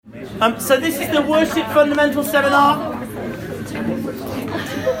So this is the Worship Fundamental Seminar,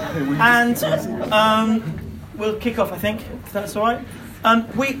 and we'll kick off, I think, if that's all right.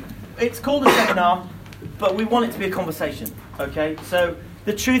 It's called a seminar, but we want it to be a conversation, okay? So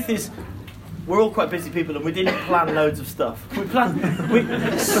the truth is, we're all quite busy people, and we didn't plan loads of stuff. We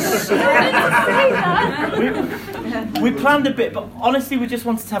planned a bit, but honestly, we just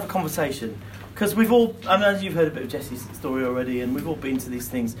wanted to have a conversation. Because we've all, as you've heard a bit of Jesse's story already, and we've all been to these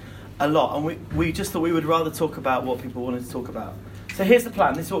things a lot, and we just thought we would rather talk about what people wanted to talk about. So here's the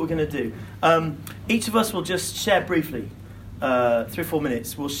plan. This is what we're going to do. Each of us will just share briefly, 3 or 4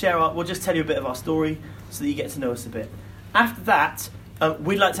 minutes. We'll just tell you a bit of our story so that you get to know us a bit. After that,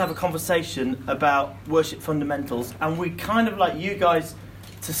 we'd like to have a conversation about worship fundamentals, and we'd kind of like you guys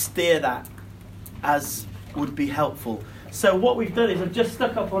to steer that as would be helpful. So what we've done is I've just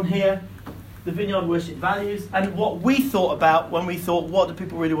stuck up on here the Vineyard Worship Values, and what we thought about when we thought, what do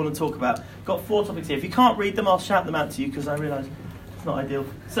people really want to talk about? Got 4 topics here. If you can't read them, I'll shout them out to you, because I realise it's not ideal.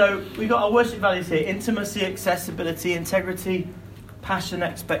 So we've got our worship values here: intimacy, accessibility, integrity, passion,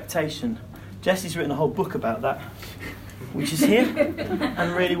 expectation. Jesse's written a whole book about that, which is here,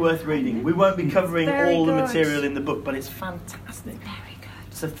 and really worth reading. We won't be covering all the material in the book, but it's fantastic. Very good.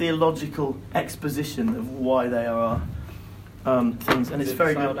 It's a theological exposition of why they are things, and it's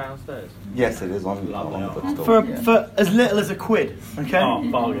very good. Downstairs? Yes, it is on the bookstore. For as little as £1, okay? Oh,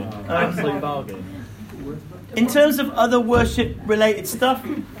 bargain. Absolute bargain. In terms of other worship-related stuff,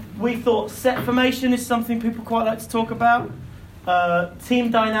 we thought set formation is something people quite like to talk about, team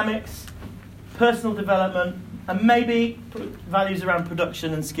dynamics, personal development, and maybe values around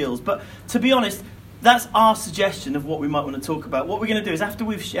production and skills. But to be honest, that's our suggestion of what we might want to talk about. What we're going to do is, after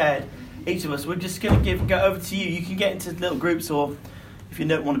we've shared, each of us, we're just going to go over to you. You can get into little groups, or if you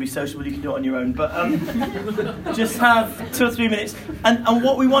don't want to be sociable, you can do it on your own. But just have 2 or 3 minutes. And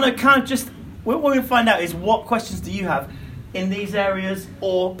what we want to kind of what we want to find out is, what questions do you have in these areas,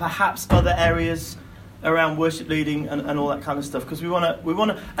 or perhaps other areas around worship leading and all that kind of stuff? Because we want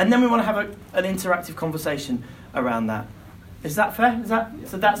to, and then we want to have an interactive conversation around that. Is that fair?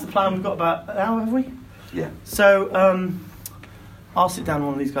 So that's the plan. We've got about an hour, have we? Yeah. So I'll sit down.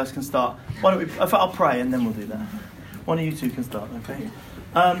 One of these guys can start. Why don't we? I'll pray and then we'll do that. One of you two can start, okay?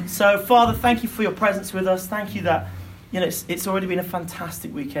 So Father, thank you for your presence with us. Thank you that it's already been a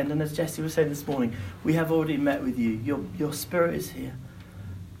fantastic weekend, and as Jesse was saying this morning, we have already met with you. Your Spirit is here,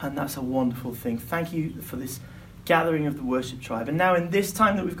 and that's a wonderful thing. Thank you for this gathering of the worship tribe. And now in this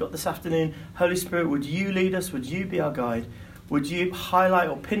time that we've got this afternoon, Holy Spirit, would you lead us? Would you be our guide? Would you highlight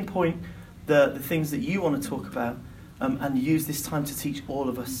or pinpoint the things that you want to talk about, and use this time to teach all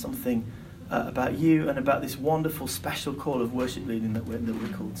of us something about you and about this wonderful special call of worship leading that we're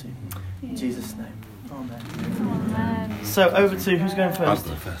called to. In Jesus' name. Amen. Amen. So over to, who's going first?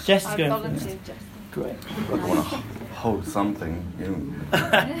 I'll go first. Jess is I going volunteered, first. Jess. Great. I want to hold something.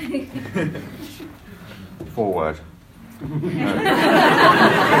 Forward.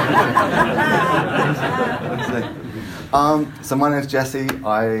 So my name is Jesse.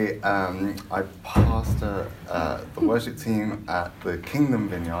 I pastor the worship team at the Kingdom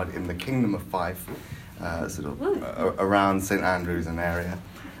Vineyard in the Kingdom of Fife, around St Andrews and area,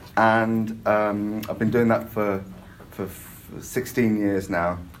 and I've been doing that for 16 years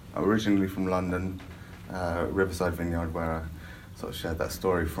now. I'm originally from London, Riverside Vineyard, where I sort of shared that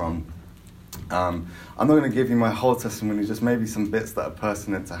story from. I'm not going to give you my whole testimony, just maybe some bits that are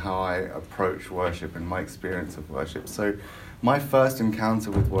pertinent to how I approach worship and my experience of worship. So my first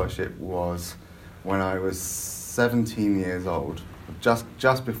encounter with worship was when I was 17 years old, just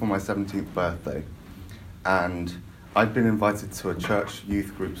before my 17th birthday. And I'd been invited to a church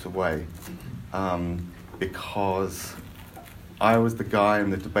youth groups away because I was the guy in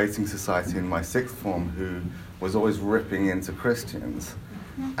the debating society in my sixth form who was always ripping into Christians.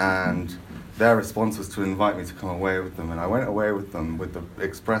 And their response was to invite me to come away with them, and I went away with them with the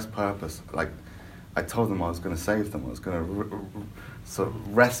express purpose, like I told them I was going to save them, I was going to sort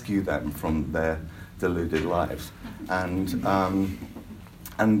of rescue them from their deluded lives, and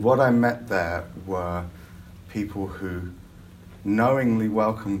what I met there were people who knowingly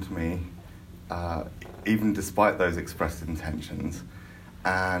welcomed me, even despite those expressed intentions,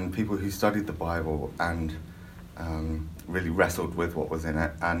 and people who studied the Bible and really wrestled with what was in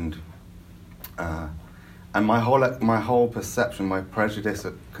it, and my whole perception, my prejudice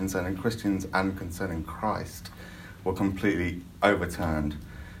concerning Christians and concerning Christ were completely overturned.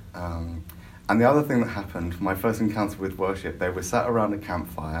 And the other thing that happened, my first encounter with worship, they were sat around a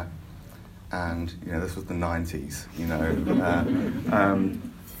campfire, and this was the 90s,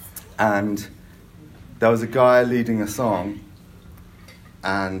 and there was a guy leading a song,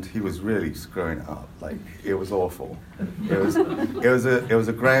 and he was really screwing it up. Like, it was awful. It was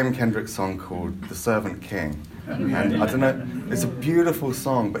a Graham Kendrick song called "The Servant King," and I don't know. It's a beautiful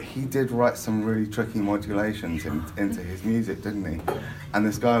song, but he did write some really tricky modulations into his music, didn't he? And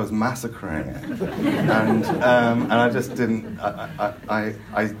this guy was massacring it, and I just didn't. I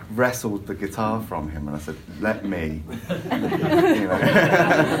wrestled the guitar from him, and I said, "Let me," you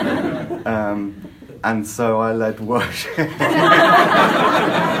know. And so I led worship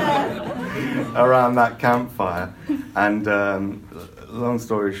around that campfire. And long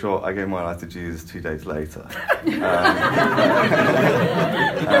story short, I gave my life to Jesus 2 days later.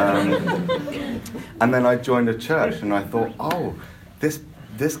 And then I joined a church, and I thought, oh, this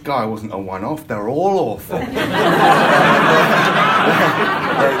guy wasn't a one-off. They're all awful.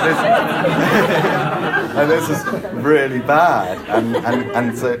 And this is really bad.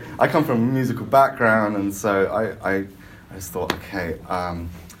 And so I come from a musical background, and so I just thought, okay,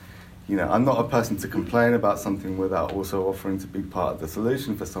 you know, I'm not a person to complain about something without also offering to be part of the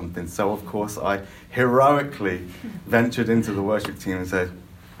solution for something. So of course I heroically ventured into the worship team and said,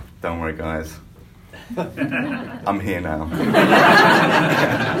 don't worry guys, I'm here now.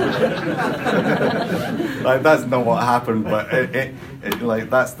 Like, that's not what happened, but it like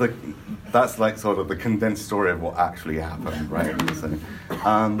that's like sort of the condensed story of what actually happened, right? So,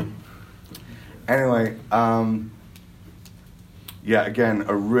 anyway, yeah, again,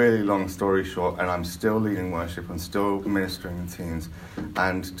 a really long story short, and I'm still leading worship, I'm still ministering in teams,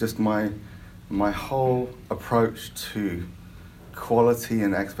 and just my whole approach to quality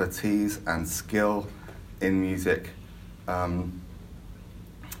and expertise and skill in music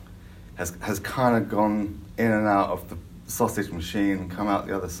has kind of gone in and out of the sausage machine and come out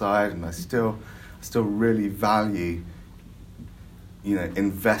the other side, and I still really value, you know,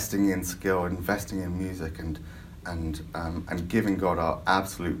 investing in skill, investing in music, and giving God our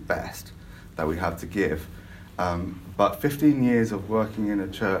absolute best that we have to give. But 15 years of working in a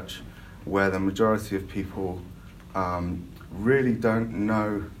church where the majority of people really don't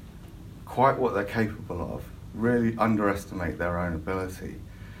know quite what they're capable of, really underestimate their own ability,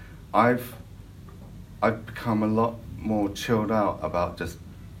 I've become a lot more chilled out about just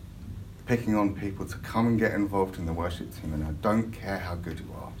picking on people to come and get involved in the worship team, and I don't care how good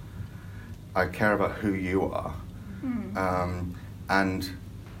you are. I care about who you are.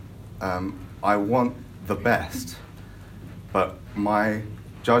 I want the best, but my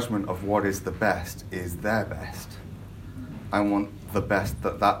judgment of what is the best is their best. I want the best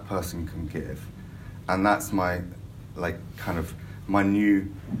that person can give, and that's my, like, kind of my new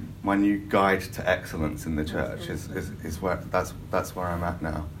guide to excellence in the church is where that's where I'm at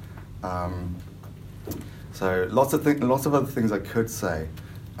now. So lots of other things I could say,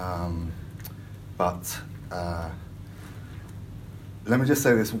 but let me just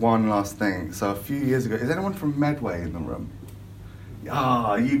say this one last thing. So a few years ago, is anyone from Medway in the room?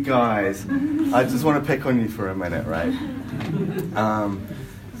 Ah, you guys. I just want to pick on you for a minute, right?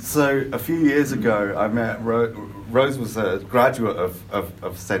 So a few years ago, I met Rose was a graduate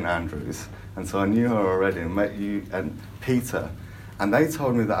of St. Andrews, and so I knew her already, and met you and Peter. And they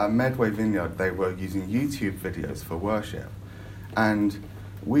told me that at Medway Vineyard, they were using YouTube videos for worship. And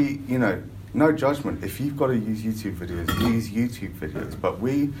we, you know, no judgment. If you've got to use YouTube videos, use YouTube videos. But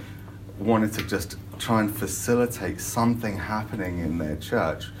we wanted to just try and facilitate something happening in their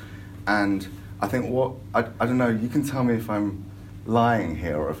church. And I think I don't know, you can tell me if I'm lying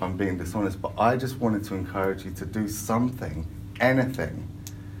here or if I'm being dishonest, but I just wanted to encourage you to do something, anything.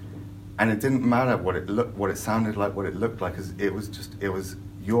 And it didn't matter what it sounded like, what it looked like, because it was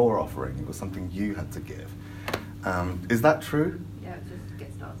your offering. It was something you had to give. Is that true? Yeah, just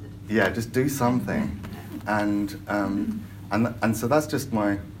get started. Yeah, just do something. And so that's just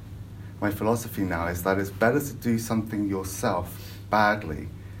my philosophy now, is that it's better to do something yourself badly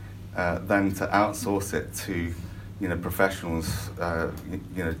than to outsource it to, you know, professionals,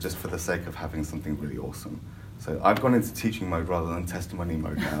 you know, just for the sake of having something really awesome. So I've gone into teaching mode rather than testimony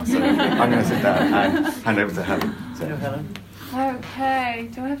mode now. So I'm going to sit down and hand over to Helen. So. Hello, Helen. Okay,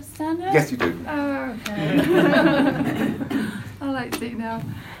 do I have to stand up? Yes, you do. Oh, okay. I like to now.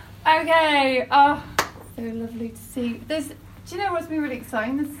 Okay, so lovely to see. Do you know what's been really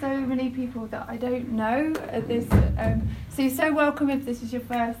exciting? There's so many people that I don't know at this. So you're so welcome if this is your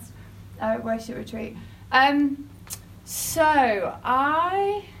first worship retreat. Where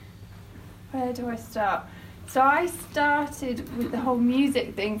do I start? So I started with the whole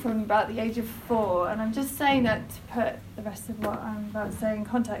music thing from about the age of 4, and I'm just saying that to put the rest of what I'm about to say in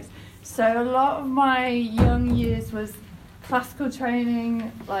context. So a lot of my young years was classical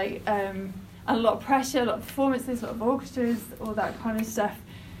training, like and a lot of pressure, a lot of performances, a lot of orchestras, all that kind of stuff.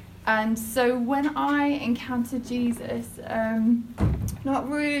 And so when I encountered Jesus, not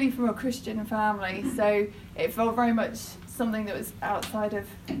really from a Christian family, so it felt very much something that was outside of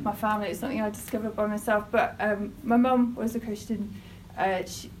my family. It's something I discovered by myself. But my mum was a Christian.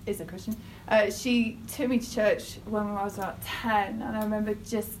 She is a Christian. She took me to church when I was about 10, and I remember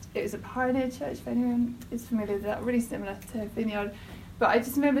it was a Pioneer church, if anyone is familiar with that, really similar to Vineyard. But I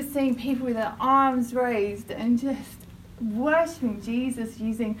just remember seeing people with their arms raised and just worshipping Jesus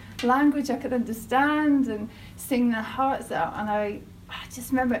using language I could understand and singing their hearts out. And I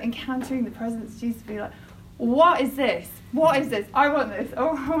just remember encountering the presence of Jesus, be like, what is this? What is this? I want this. I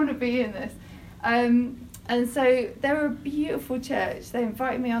want to be in this. And so they were a beautiful church. They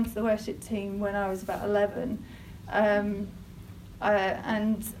invited me onto the worship team when I was about 11. And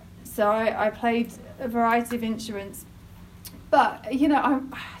so I played a variety of instruments. But, it's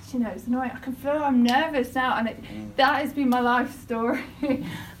annoying. I can feel I'm nervous now. And that has been my life story.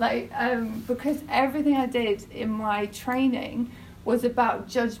 Because everything I did in my training was about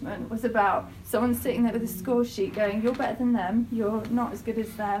judgment, was about someone sitting there with a score sheet going, you're better than them, you're not as good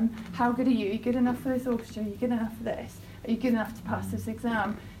as them, how good are you? Are you good enough for this orchestra? Are you good enough for this? Are you good enough to pass this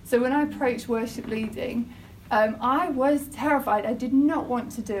exam? So when I approached worship leading, I was terrified. I did not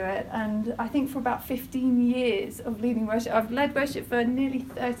want to do it. And I think for about 15 years of leading worship, I've led worship for nearly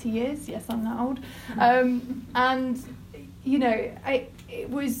 30 years. Yes, I'm that old. It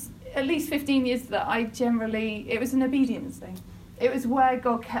was at least 15 years that it was an obedience thing. It was where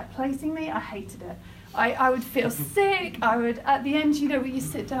God kept placing me. I hated it. I would feel sick. I would, at the end, when you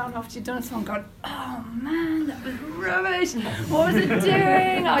sit down after you've done a song, going, oh man, that was rubbish. What was it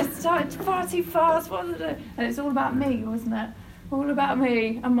doing? I started far too fast. What was it doing? And it's all about me, wasn't it? All about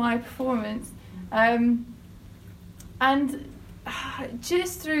me and my performance. And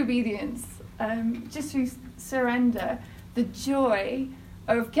just through obedience, just through surrender, the joy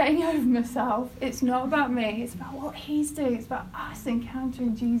of getting over myself. It's not about me. It's about what He's doing. It's about us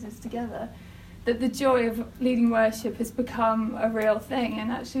encountering Jesus together. That the joy of leading worship has become a real thing,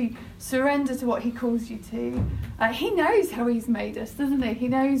 and actually surrender to what He calls you to. He knows how He's made us, doesn't He? He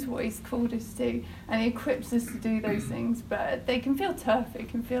knows what He's called us to, and He equips us to do those things. But they can feel tough. It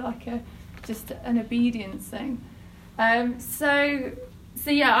can feel like just an obedience thing. So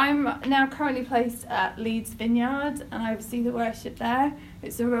I'm now currently placed at Leeds Vineyard, and I oversee the worship there.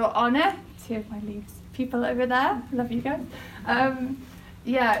 It's a real honour. 2 of my Leeds people over there. Love you guys.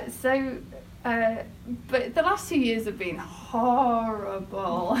 But the last 2 years have been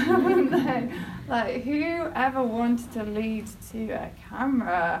horrible, haven't they? Like, who ever wanted to lead to a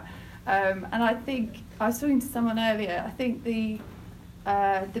camera? And I think, I was talking to someone earlier, I think the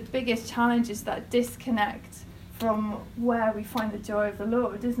biggest challenge is that disconnect from where we find the joy of the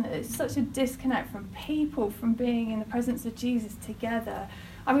Lord, isn't it? It's such a disconnect from people, from being in the presence of Jesus together.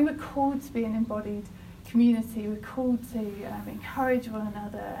 I mean, we're called to be an embodied community. We're called to encourage one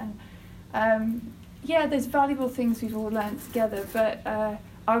another, and there's valuable things we've all learned together, but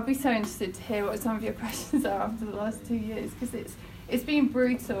I would be so interested to hear what some of your questions are after the last 2 years, because it's been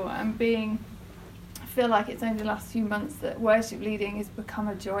brutal, and I feel like it's only the last few months that worship leading has become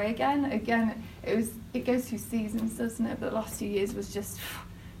a joy again. It goes through seasons, doesn't it? But the last 2 years was just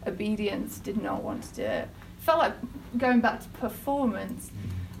obedience, did not want to do it. Felt like going back to performance.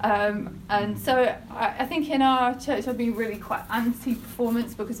 And so I think in our church I've been really quite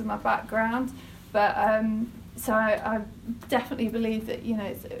anti-performance because of my background, but so I definitely believe that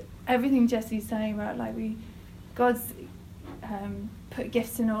it's everything Jesse's saying, right? Like God's put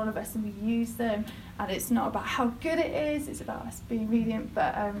gifts in all of us and we use them, and it's not about how good it is, it's about us being obedient.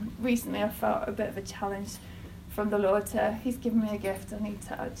 But recently I felt a bit of a challenge from the Lord He's given me a gift, I need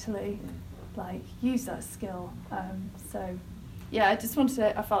to actually use that skill. I just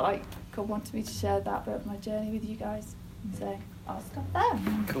I felt like God wanted me to share that bit of my journey with you guys. So I'll stop there.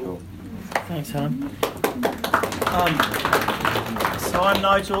 Cool. Thanks, Helen. So I'm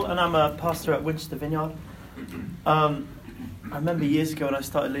Nigel, and I'm a pastor at Winchester Vineyard. I remember years ago when I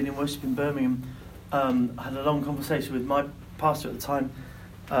started leading worship in Birmingham, I had a long conversation with my pastor at the time,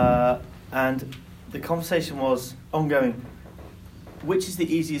 and the conversation was ongoing. Which is the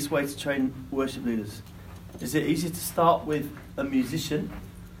easiest way to train worship leaders? Is it easier to start with a musician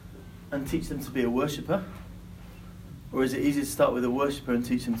and teach them to be a worshipper? Or is it easier to start with a worshipper and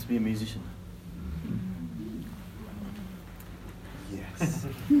teach them to be a musician? Yes.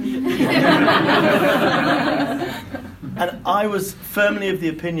 And I was firmly of the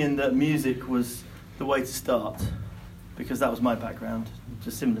opinion that music was the way to start, because that was my background,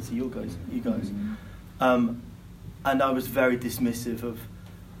 just similar to you guys. And I was very dismissive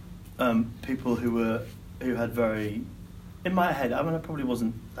people who had very, in my head, I mean, I probably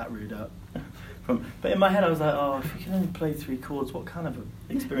wasn't that rude out. But in my head I was like, oh, if you can only play 3 chords, what kind of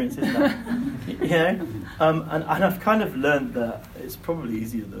experience is that? You know? And I've kind of learned that it's probably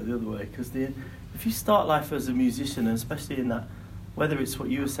easier though, the other way, because if you start life as a musician, and especially in that, whether it's what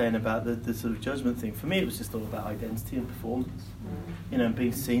you were saying about the sort of judgment thing, for me it was just all about identity and performance, you know, and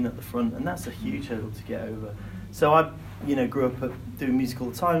being seen at the front, and that's a huge hurdle to get over. So I, you know, grew up doing music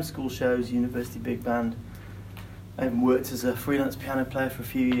all the time, school shows, university big band. I worked as a freelance piano player for a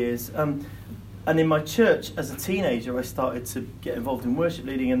few years. And in my church, as a teenager, I started to get involved in worship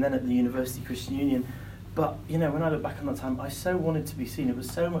leading, and then at the University Christian Union. But, you know, when I look back on that time, I so wanted to be seen. It was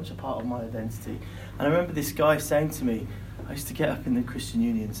so much a part of my identity. And I remember this guy saying to me, I used to get up in the Christian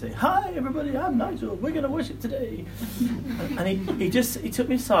Union and say, hi, everybody, I'm Nigel, we're going to worship today. And he took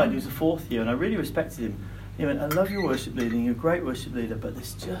me aside, he was a 4th year, and I really respected him. He went, I love your worship leading, you're a great worship leader, but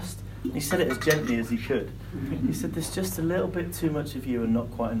there's just... And he said it as gently as he could. He said, there's just a little bit too much of you and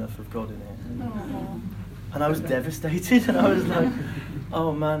not quite enough of God in it. Aww. And I was devastated, and I was like,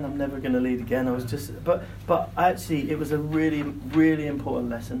 oh man, I'm never going to lead again. I was just, but actually it was a really, really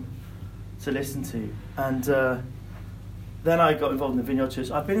important lesson to listen to. And then I got involved in the Vineyard Church.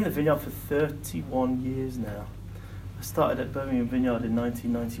 I've been in the Vineyard for 31 years now. I started at Birmingham Vineyard in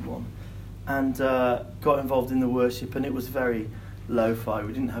 1991 and got involved in the worship, and it was very lo-fi.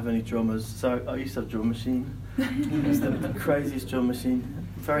 We didn't have any drummers, so I used to have a drum machine. It was the craziest drum machine.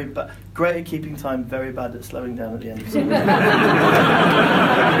 Very great at keeping time, very bad at slowing down at the end of songs.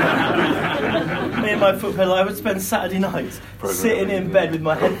 Me and my foot pedal, I would spend Saturday nights sitting in bed with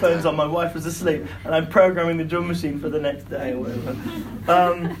my headphones on, my wife was asleep, and I'm programming the drum machine for the next day or whatever.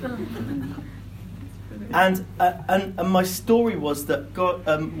 And my story was that God,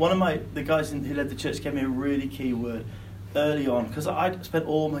 one of the guys who led the church gave me a really key word early on, because I'd spent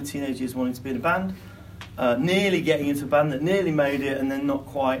all my teenage years wanting to be in a band, nearly getting into a band that nearly made it and then not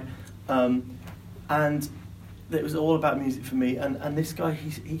quite, and it was all about music for me. And this guy,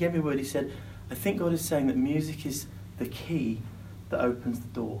 he gave me a word. He said, I think God is saying that music is the key that opens the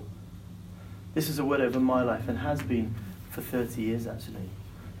door. This is a word over my life, and has been for 30 years actually.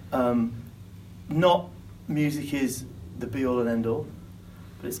 Not music is the be all and end all,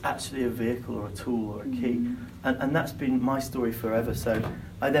 but it's actually a vehicle or a tool or a key. And that's been my story forever. So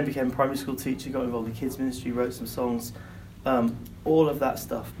I then became a primary school teacher, got involved in kids ministry, wrote some songs, all of that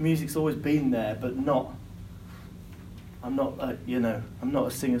stuff. Music's always been there, but I'm not a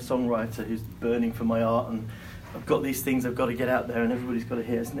singer-songwriter who's burning for my art and I've got these things I've got to get out there and everybody's got to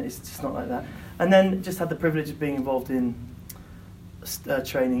hear, isn't it? It's just not like that. And then just had the privilege of being involved in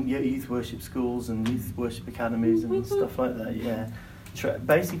training youth worship schools and youth worship academies and stuff like that, yeah.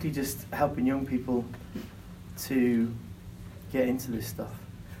 Basically just helping young people to get into this stuff.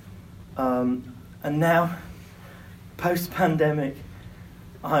 And now, post-pandemic,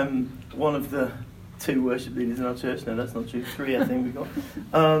 I'm one of the 2 worship leaders in our church. No, that's not true. 3, I think we've got.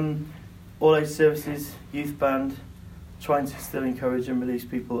 All age services, youth band, trying to still encourage and release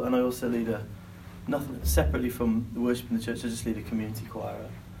people. And I also lead nothing separately from the worship in the church, I just lead a community choir,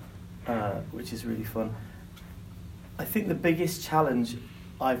 which is really fun. I think the biggest challenge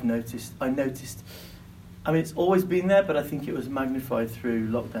I noticed, I mean, it's always been there, but I think it was magnified through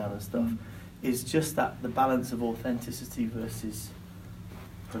lockdown and stuff, is just the balance of authenticity versus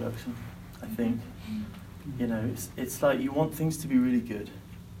production, I think. You know, it's like you want things to be really good.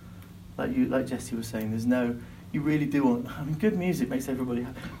 Like Jesse was saying, you really do want, good music makes everybody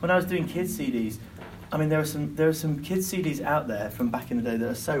happy. When I was doing kids CDs, I mean, there are some kids CDs out there from back in the day that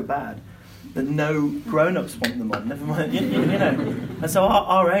are so bad that no grown-ups want them on, never mind, you know. And so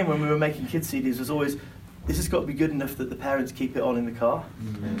our aim when we were making kids CDs was always, this has got to be good enough that the parents keep it on in the car.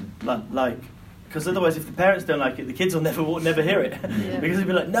 Because otherwise if the parents don't like it, the kids will never hear it. Yeah. Because they'll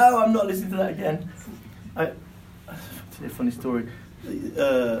be like, no, I'm not listening to that again. I'll tell you a funny story.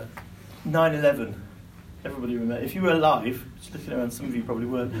 9/11. Everybody remembers. If you were alive, just looking around, some of you probably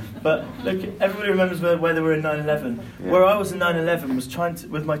weren't, but look, everybody remembers where they were in 9/11. Yeah. Where I was in 9/11 was trying to,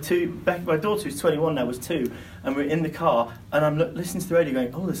 with my daughter who's 21 now was 2, and we're in the car, and I'm listening to the radio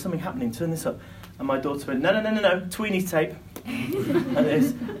going, oh, there's something happening, turn this up. And my daughter went, no, Tweenie tape.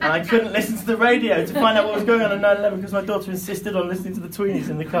 And I couldn't listen to the radio to find out what was going on in 9/11 because my daughter insisted on listening to the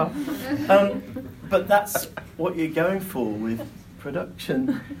Tweenies in the car. But that's what you're going for with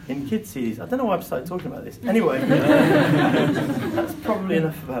production in kids' CDs. I don't know why I've started talking about this. Anyway, that's probably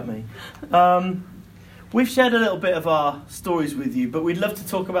enough about me. We've shared a little bit of our stories with you, but we'd love to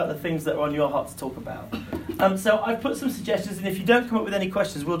talk about the things that are on your heart to talk about. So I've put some suggestions, and if you don't come up with any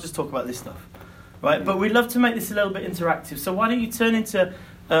questions, we'll just talk about this stuff. Right? But we'd love to make this a little bit interactive. So why don't you turn into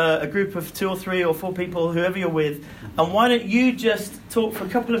a group of 2 or 3 or 4 people, whoever you're with, and why don't you just talk for a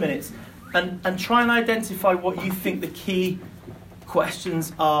couple of minutes and try and identify what you think the key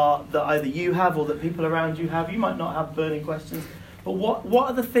questions are that either you have or that people around you have. You might not have burning questions, but what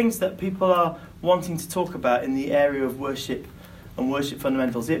are the things that people are wanting to talk about in the area of worship and worship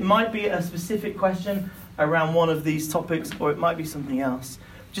fundamentals? It might be a specific question around one of these topics, or it might be something else.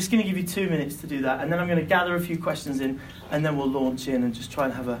 Just going to give you 2 minutes to do that, and then I'm going to gather a few questions in, and then we'll launch in and just try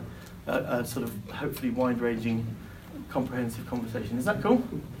and have a sort of hopefully wide-ranging, comprehensive conversation. Is that cool?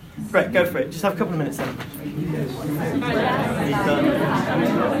 Brett, go for it. Just have a couple of minutes then.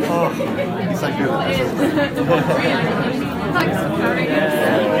 Oh, he's so good. Thanks for carrying it.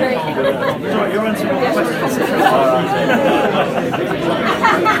 Sorry, you're answering all the questions.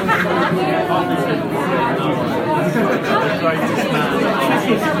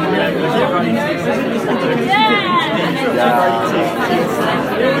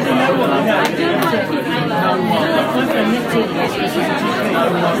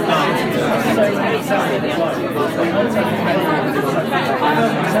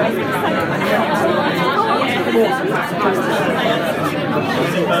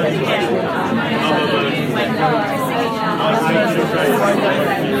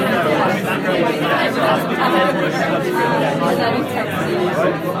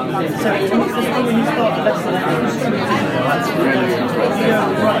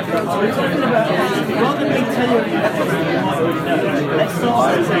 Let's start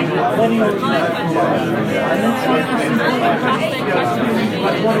by saying, what do you already know? And then try to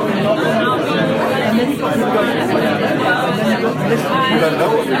what do we not know? And then you've got to go, and then you've got to listen. You don't know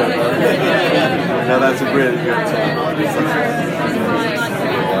what you don't know. No, that's a really good tip.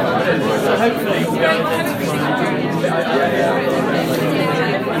 So hopefully,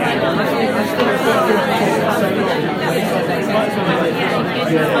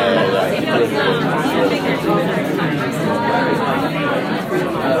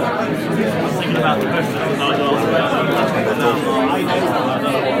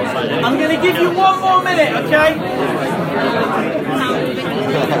 I'm going to give you 1 more minute, okay?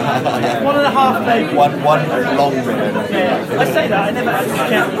 1.5 maybe. One long minute. Yeah, I say that, I never actually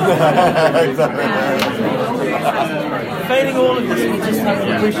count. Exactly. Failing all of this, we just have an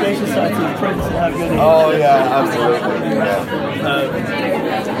appreciation side to the prints and how good it is. Oh yeah, absolutely. Yeah.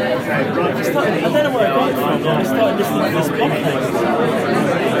 I don't know where I got it from, but I started listening to this podcast.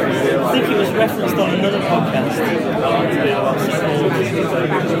 I think it was referenced on another podcast.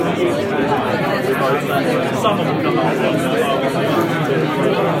 Some of them come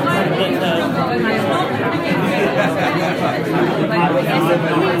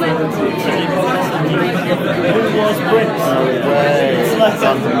Who was Brits? It's like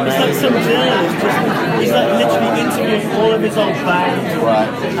some journalist. He's like literally interviewing all of his old band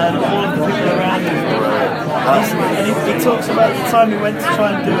and all of the people around him. And he talks about the time he went to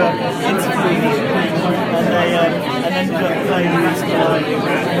try and do an interview and they ended up playing basketball with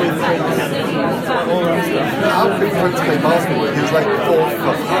Prince, all that stuff. How did Prince play basketball? He was like 4th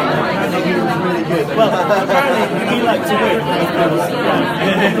cup. I think he was really good. Well, apparently he liked to win.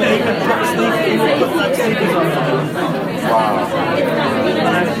 But he could put sneakers on. Wow.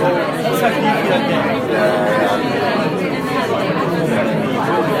 That's how you feel again.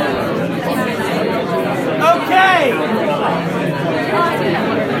 Okay!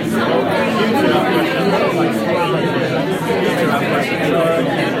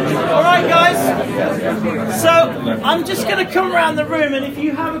 Alright guys, so I'm just going to come around the room, and if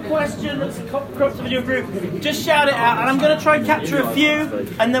you have a question that's cropped up in your group, just shout it out, and I'm going to try and capture a few,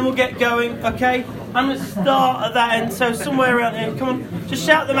 and then we'll get going, okay? I'm going to start at that end, so somewhere around here, come on, just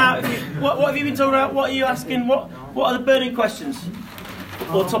shout them out. What have you been talking about? What are you asking? What are the burning questions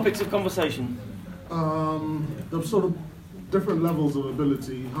or topics of conversation? The sort of different levels of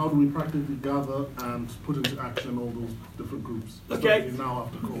ability. How do we practically gather and put into action all those different groups? Okay. Especially now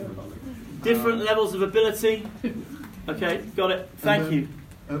after COVID. Different levels of ability. Okay, got it. Thank you.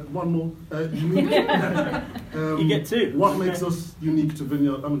 One more. Unique. You get 2. What makes us unique to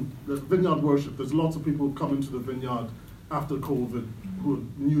Vineyard? I mean, the Vineyard worship. There's lots of people coming to the Vineyard after COVID who are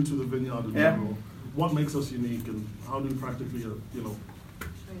new to the Vineyard in general. What makes us unique, and how do we practically,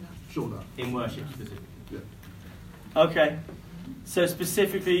 show that? In worship specifically. Yeah. Okay, so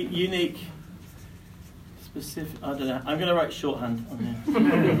specifically unique. I don't know. I'm going to write shorthand on here.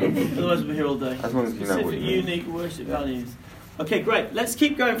 Otherwise we'll be here all day. As long as you know what Specific, you mean. unique worship values. Okay, great. Let's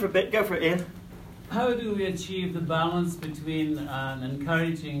keep going for a bit. Go for it, Ian. how do we achieve the balance between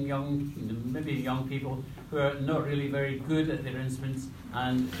encouraging maybe young people who are not really very good at their instruments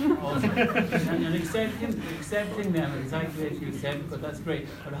and also and accepting them exactly as you said, but that's great.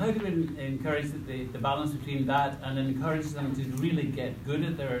 But how do we encourage the balance between that and encourage them to really get good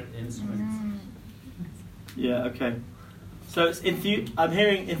at their instruments? Yeah, okay. So it's I'm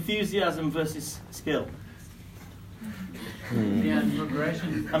hearing enthusiasm versus skill. Yeah, and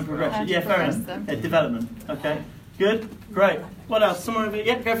progression. And progression. Yeah, fair enough. Development. Okay. Good. Great. What else? Someone over here?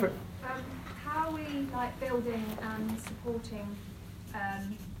 Yeah, go for it. How are we building and supporting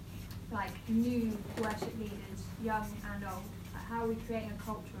new worship leaders, young and old? How are we creating a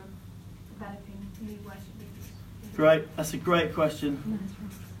culture of developing new worship leaders? Great. That's a great question.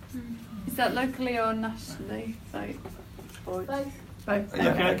 Is that locally or nationally? Both.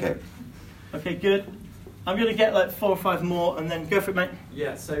 Okay. Okay, good. I'm going to get 4 or 5 more and then go for it, mate.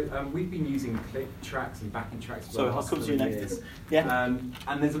 Yeah, so we've been using click tracks and backing tracks for So the I'll last come to you couple of next. years. Yeah.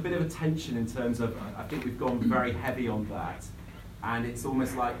 And there's a bit of a tension in terms of, I think we've gone very heavy on that, and it's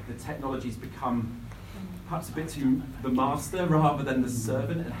almost like the technology's become perhaps a bit too the master rather than the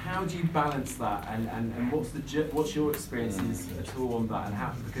servant. And how do you balance that? And what's your experiences at all on that? And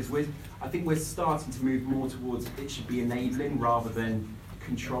how, because I think we're starting to move more towards it should be enabling rather than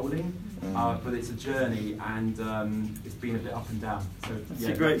controlling, but it's a journey, and it's been a bit up and down. So that's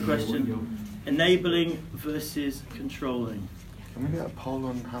a great question. Enabling versus controlling. Can we get a poll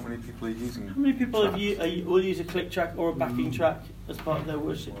on how many people are using? How many people will use a click track or a backing track as part of their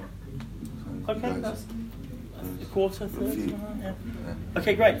worship? Okay, that's a quarter, third. Yeah.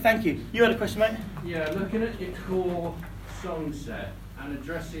 Okay, great. Thank you. You had a question, mate? Yeah, looking at your core song set and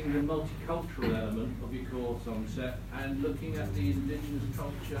addressing the multicultural element of your core song set, and looking at the indigenous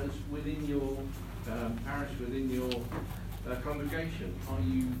cultures within your parish, within your congregation, are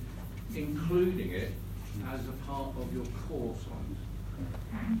you including it as a part of your core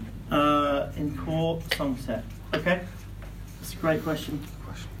songs? In core song set. Okay, that's a great question.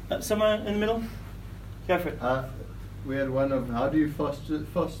 Somewhere in the middle? Go for it. We had one of how do you foster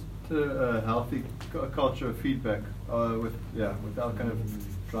a healthy culture of feedback without kind of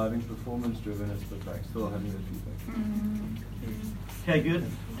driving performance drivenness, but still having the feedback. Okay, good.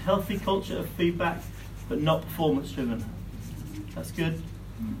 Healthy culture of feedback, but not performance driven. That's good.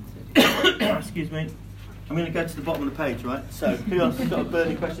 Excuse me. I'm going to go to the bottom of the page, right? So, who else has got a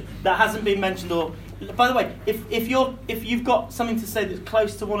burning question that hasn't been mentioned? Or, by the way, if you've got something to say that's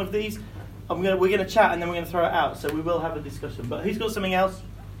close to one of these, we're going to chat and then we're going to throw it out. So we will have a discussion. But who's got something else?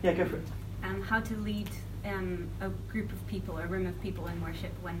 Yeah, go for it. How to lead a group of people, a room of people in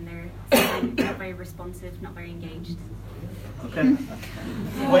worship when they're not very responsive, not very engaged. Okay.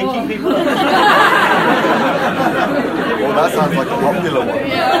 Waking people up. Well, that sounds like a popular one.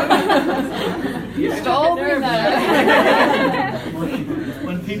 Yeah. Stop there.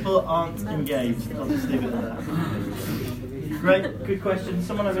 When people aren't engaged, I'll just leave it at that. Great, good question.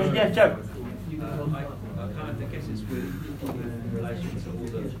 Someone over here? Yeah, Joe. I guess it's in relation to all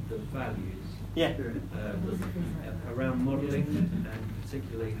the values. Yeah. Around modelling, and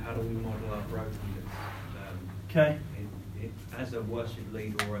particularly how do we model our brokenness? Okay. As a worship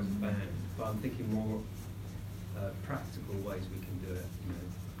leader or as a band, but I'm thinking more practical ways we can do it.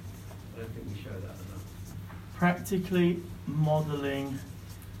 I don't think we show that enough. Practically modelling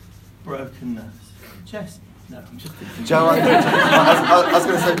brokenness. Jess? No, I'm just thinking. Joe, I was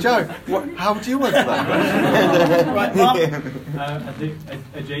going to say, Joe, how would you answer that? Right, Mark. I think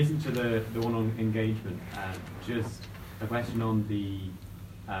adjacent to the one on engagement, just a question on the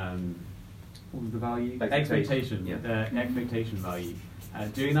what was the value? Expectation. Yeah. Expectation value.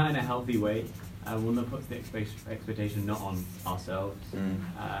 Doing that in a healthy way, one that puts the expectation not on ourselves, and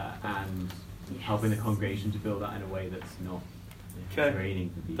helping the congregation to build that in a way that's not draining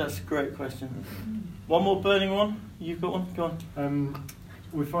for people. That's a great question. One more burning one. You've got one? Go on.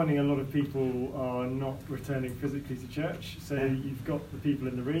 We're finding a lot of people are not returning physically to church. So you've got the people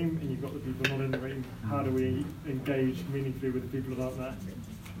in the room and you've got the people not in the room. How do we engage meaningfully with the people that aren't there?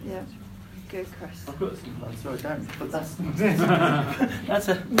 Yeah. Good question. I've got some plans, sorry, don't. But that's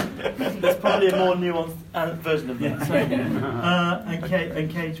probably a more nuanced version of that. So,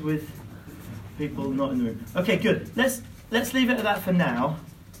 engage with people not in the room. Okay, good. Let's leave it at that for now.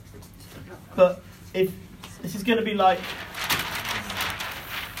 But if this is going to be like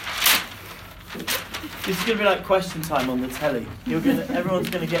question time on the telly. Everyone's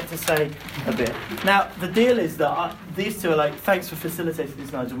going to get to say a bit. Now, the deal is that these two are like, thanks for facilitating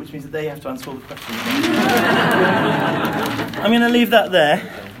this, Nigel, which means that they have to answer all the questions. I'm going to leave that there.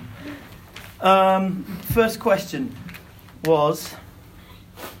 First question was,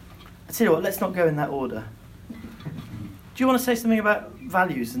 I tell you what, let's not go in that order. Do you want to say something about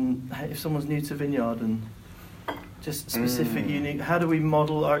values and if someone's new to Vineyard and just specific, unique, how do we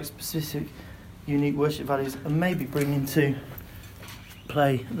model our specific, unique worship values and maybe bring into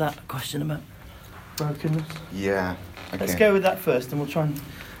play that question about brokenness? Yeah. Okay. Let's go with that first and we'll try and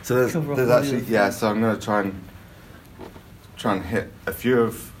So cover there's off actually, yeah, so I'm going to try and hit a few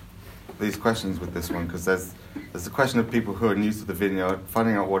of these questions with this one, because there's the question of people who are new to the Vineyard,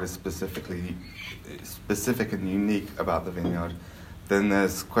 finding out what is specific and unique about the Vineyard. Then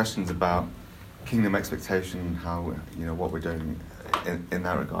there's questions about kingdom expectation, how, what we're doing in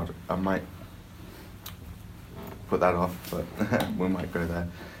that regard. I might put that off, but we might go there.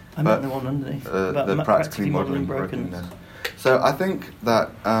 I meant the one underneath, about the practically modelling brokenness. So I think that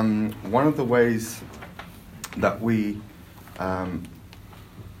one of the ways that we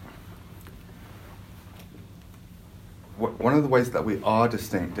one of the ways that we are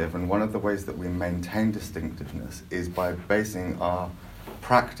distinctive and one of the ways that we maintain distinctiveness is by basing our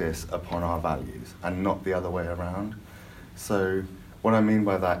practice upon our values and not the other way around. So what I mean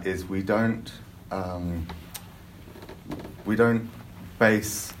by that is we don't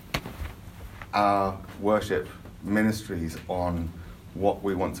base our worship ministries on what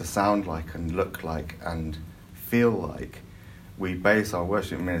we want to sound like and look like and feel like. We base our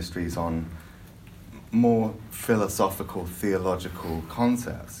worship ministries on more philosophical, theological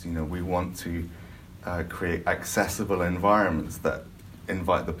concepts. We want to create accessible environments that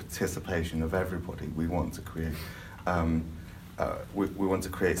invite the participation of everybody. We want to create we want to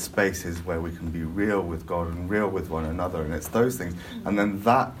create spaces where we can be real with God and real with one another, and it's those things. And then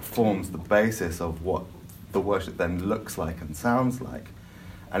that forms the basis of what the worship then looks like and sounds like.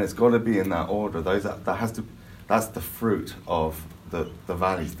 And it's got to be in that order. That's the fruit of the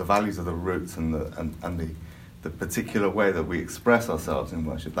values. The values are the roots and the particular way that we express ourselves in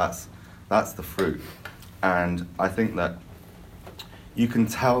worship. That's the fruit. And I think that you can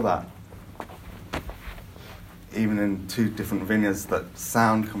tell that even in two different vineyards that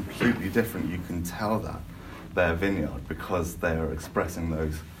sound completely different, you can tell that they're vineyard because they are expressing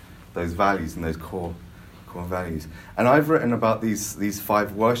those values and those core values. And I've written about these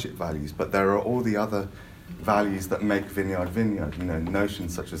 5 worship values, but there are all the other values that make Vineyard,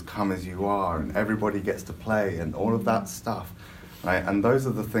 notions such as come as you are and everybody gets to play and all of that stuff, right? And those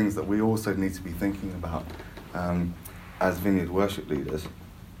are the things that we also need to be thinking about as Vineyard worship leaders.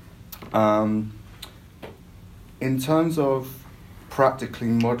 In terms of practically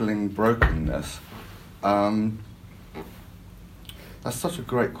modelling brokenness, that's such a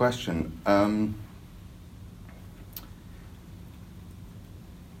great question.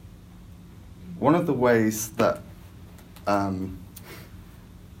 One of the ways that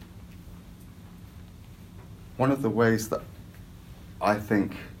I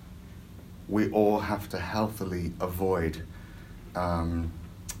think we all have to healthily avoid,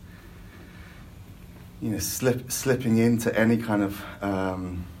 slipping into any kind of.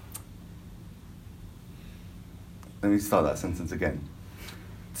 Let me start that sentence again.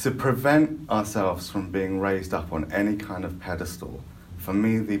 To prevent ourselves from being raised up on any kind of pedestal, for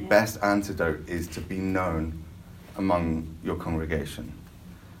me, the best antidote is to be known among your congregation,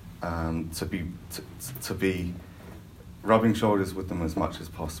 to be rubbing shoulders with them as much as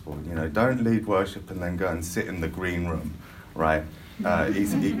possible. Don't lead worship and then go and sit in the green room, right,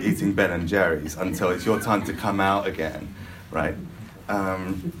 eating Ben and Jerry's until it's your time to come out again, right?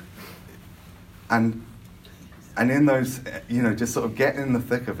 And in those, just sort of get in the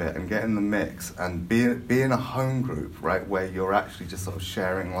thick of it and get in the mix and be in a home group, right, where you're actually just sort of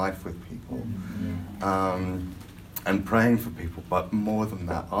sharing life with people and praying for people, but more than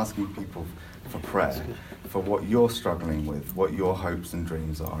that, asking people for prayer, for what you're struggling with, what your hopes and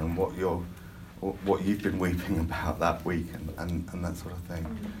dreams are, and what you've been weeping about that week and that sort of thing.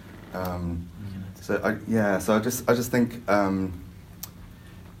 So I just think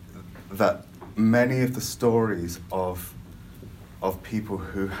that many of the stories of people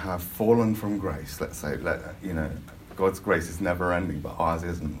who have fallen from grace, let's say, God's grace is never ending, but ours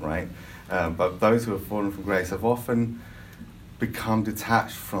isn't, right? But those who have fallen from grace have often become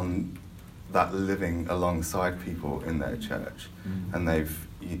detached from that living alongside people in their church, and they've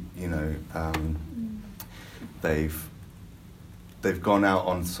gone out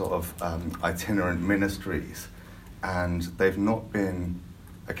on sort of itinerant ministries, and they've not been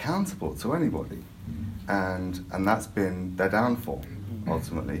accountable to anybody, and that's been their downfall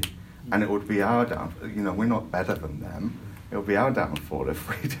ultimately. And it would be our downfall. We're not better than them. It would be our downfall if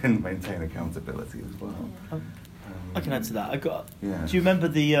we didn't maintain accountability as well. I can answer that. Do you remember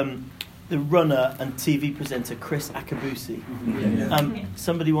the the runner and TV presenter Chris Akabusi.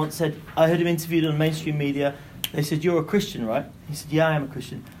 Somebody once said, I heard him interviewed on mainstream media. They said, "You're a Christian, right?" He said, "Yeah, I am a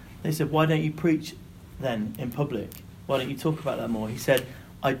Christian." They said, "Why don't you preach then in public? Why don't you talk about that more?" He said,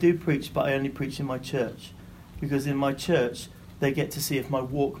 "I do preach, but I only preach in my church, because in my church they get to see if my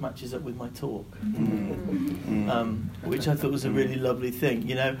walk matches up with my talk," which I thought was a really lovely thing,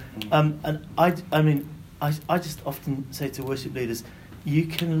 you know. And I just often say to worship leaders,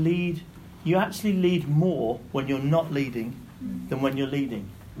 you actually lead more when you're not leading than when you're leading.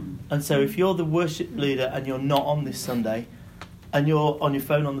 And so if you're the worship leader and you're not on this Sunday, and you're on your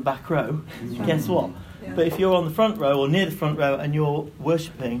phone on the back row, guess what? Yeah. But if you're on the front row or near the front row and you're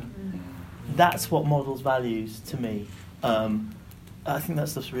worshipping, that's what models values to me. I think that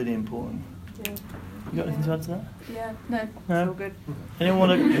stuff's really important. Yeah. You got anything to add to that? Yeah, no, it's all good. Anyone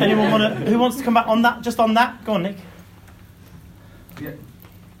want to? Who wants to come back on that? Just on that? Go on, Nick. Yeah,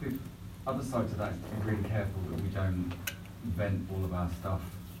 the other side to that is to be really careful that we don't vent all of our stuff.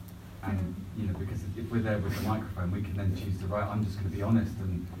 And, you know, because if we're there with the microphone, we can then choose to write, I'm just going to be honest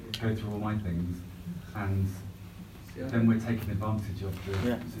and go through all my things. And then we're taking advantage of the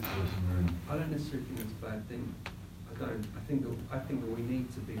situation we're in. I don't necessarily think that's a bad thing. I think that we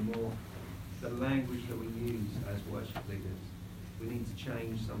need to be more, the language that we use as worship leaders, we need to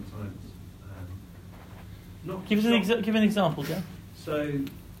change sometimes. Give an example, Joe. So,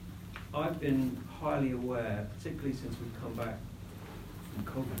 I've been highly aware, particularly since we've come back from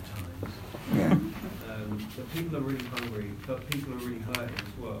COVID times, that people are really hungry, but people are really hurting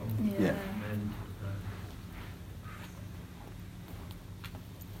as well. Yeah. And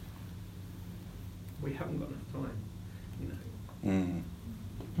we haven't got enough time, you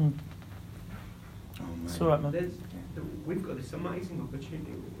know. Oh, it's all right, man. We've got this amazing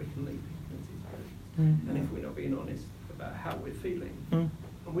opportunity where we can lead people into His presence. And if we're not being honest about how we're feeling, and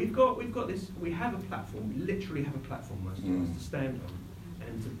we've got this, we have a platform, we literally have a platform, most of us, to stand on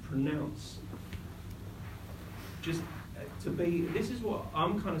and to pronounce, just to be, this is what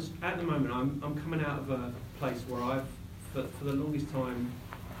I'm kind of, at the moment, I'm coming out of a place where I've, for the longest time,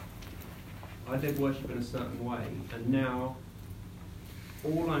 I did worship in a certain way, and now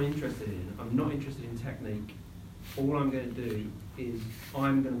all I'm interested in, I'm not interested in technique. All I'm going to do is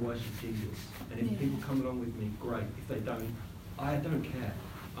I'm going to worship Jesus. And if people come along with me, great. If they don't, I don't care.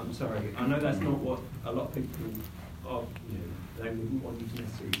 I'm sorry. I know that's not what a lot of people are, you know, they wouldn't want you to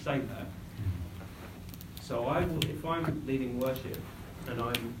necessarily say that. So I will, if I'm leading worship and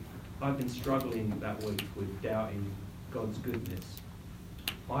I've been struggling that week with doubting God's goodness,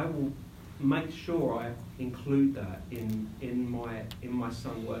 I will make sure I include that in my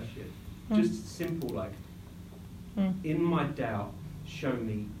sung worship. Just simple, like, in my doubt, show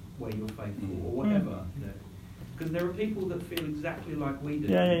me where you're faithful, or whatever. You know, because there are people that feel exactly like we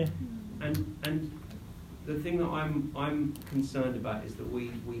do. And the thing that I'm concerned about is that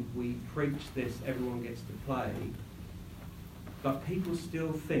we preach this, everyone gets to play, but people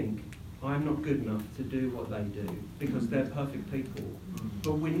still think I'm not good enough to do what they do because they're perfect people.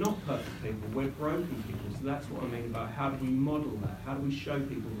 But we're not perfect people, we're broken people. So that's what I mean about how do we model that? How do we show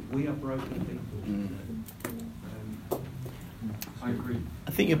people that we are broken people? I agree.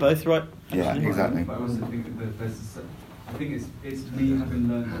 I think you're both right. Yeah, exactly. But I also think that I think it's me having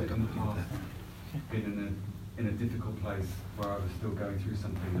learned that in the past, been in a difficult place where I was still going through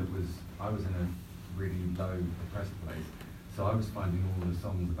something I was in a really low, depressed place. So I was finding all the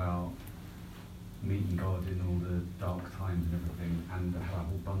songs about meeting God in all the dark times and everything, and I had a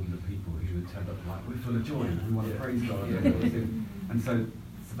whole bundle of people who had turned up like, we're full of joy, we want to praise God. And so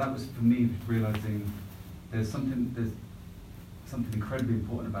that was for me realising there's something incredibly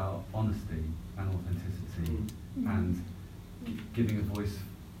important about honesty and authenticity and giving a voice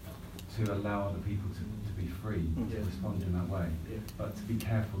to allow other people to be free to respond in that way. But to be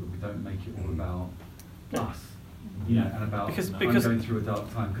careful that we don't make it all about us. You know, and about because I'm going through a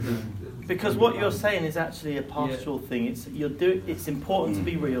dark time. Because what you're saying is actually a pastoral thing. It's important to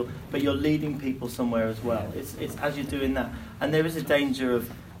be real, but you're leading people somewhere as well. It's as you're doing that, and there is a danger of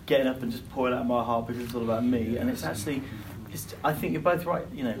getting up and just pouring out my heart because it's all about me. And it's actually, I think you're both right.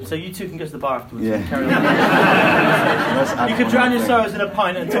 You know, so you two can go to the bar afterwards and carry on. You can drown your sorrows in a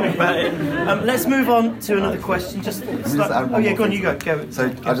pint and talk about it. Let's move on to another question. Go on, you go.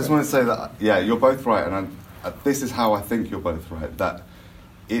 So I just want to say that you're both right, and this is how I think you're both right. That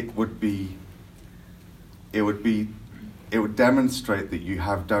it would demonstrate that you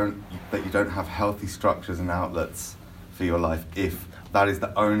don't have healthy structures and outlets for for your life if that is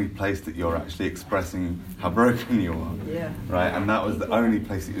the only place that you're actually expressing how broken you are, right? And that was the only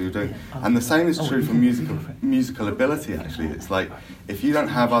place that you were doing. And the same is true for musical ability, actually. It's like, if you don't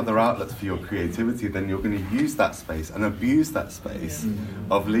have other outlets for your creativity, then you're going to use that space and abuse that space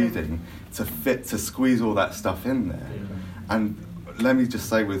of leading to squeeze all that stuff in there. And let me just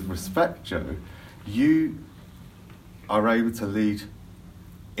say with respect, Joe, you are able to lead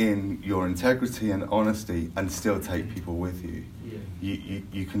in your integrity and honesty and still take people with you.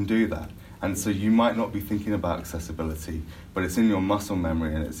 You can do that. And so you might not be thinking about accessibility, but it's in your muscle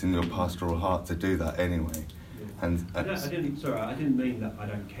memory and it's in your pastoral heart to do that anyway. And I didn't mean that I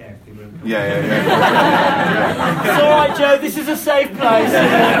don't care if people don't come. Yeah. It's all right, Joe. This is a safe place.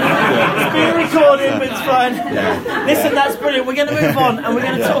 It's being recorded, but it's fine. Listen, that's brilliant. We're going to move on, and we're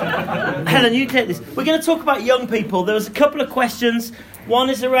going to talk. Helen, you take this. We're going to talk about young people. There was a couple of questions.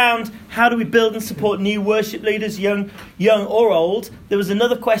 One is around how do we build and support new worship leaders, young or old. There was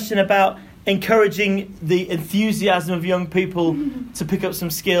another question about encouraging the enthusiasm of young people to pick up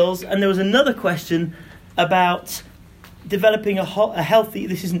some skills, and there was another question about developing a healthy,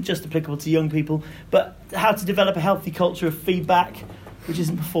 this isn't just applicable to young people, but how to develop a healthy culture of feedback, which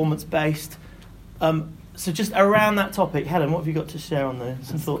isn't performance-based. So just around that topic, Helen, what have you got to share on there?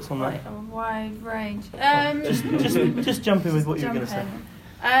 Some thoughts on that? Quite a wide range. Just jump in with what you were going to say.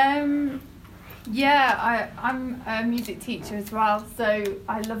 I'm a music teacher as well, so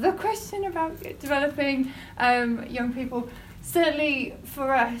I love the question about developing young people. Certainly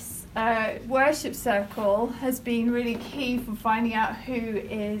for us, Worship Circle has been really key for finding out who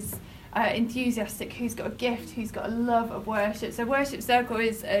is enthusiastic, who's got a gift, who's got a love of worship. So Worship Circle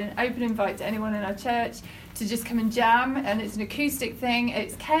is an open invite to anyone in our church to just come and jam, and it's an acoustic thing.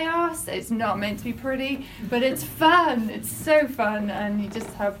 It's chaos, it's not meant to be pretty, but it's fun. It's so fun, and you just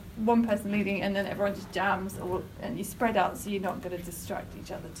have one person leading and then everyone just jams, and you spread out so you're not going to distract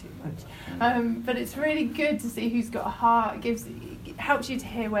each other too much. But it's really good to see who's got a heart. It helps you to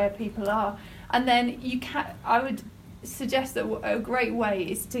hear where people are, and then I would suggest that a great way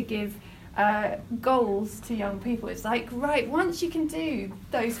is to give goals to young people. It's like, right, once you can do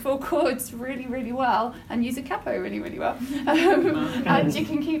those 4 chords really, really well and use a capo really, really well, and you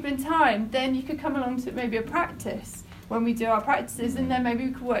can keep in time, then you could come along to maybe a practice when we do our practices, and then maybe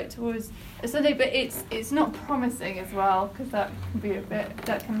we could work towards a Sunday. But it's not promising as well, because that can be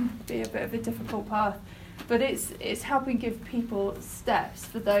a bit of a difficult path. But it's helping give people steps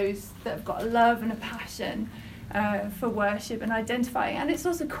for those that have got a love and a passion for worship and identifying. And it's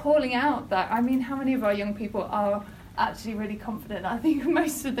also calling out that, I mean, how many of our young people are actually really confident? I think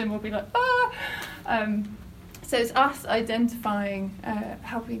most of them will be like, so it's us identifying,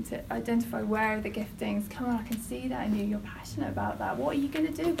 helping to identify where are the giftings. Come on, I can see that in you. You're passionate about that. What are you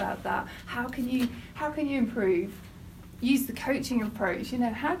going to do about that? How can you improve? Use the coaching approach.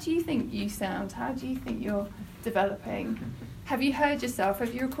 How do you think you sound? How do you think you're developing? Have you heard yourself?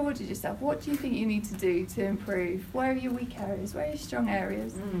 Have you recorded yourself? What do you think you need to do to improve? Where are your weak areas? Where are your strong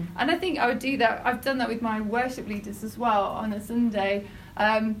areas? And I think I would do that. I've done that with my worship leaders as well on a Sunday.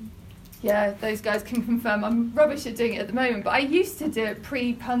 Those guys can confirm I'm rubbish at doing it at the moment, but I used to do it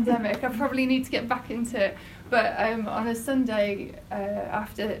pre-pandemic. I probably need to get back into it. But on a Sunday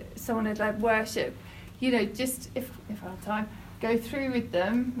after someone had led worship, just if I have time, go through with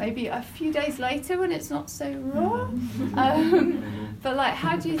them maybe a few days later when it's not so raw. But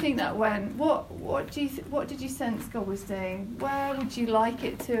how do you think that went? What did you sense God was doing? Where would you like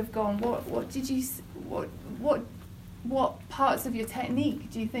it to have gone? What parts of your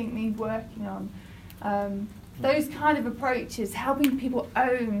technique do you think need working on? Those kind of approaches, helping people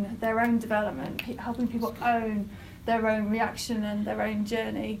own their own development, helping people own their own reaction and their own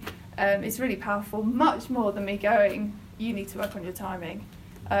journey, is really powerful, much more than me going, you need to work on your timing.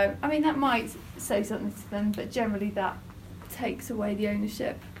 That might say something to them, but generally that takes away the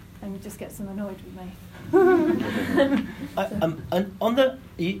ownership and just gets them annoyed with me. And on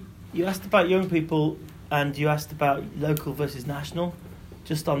you asked about young people and you asked about local versus national.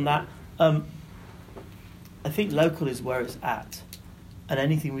 Just on that, I think local is where it's at, and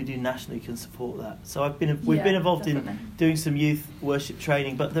anything we do nationally can support that. So we've been involved in doing some youth worship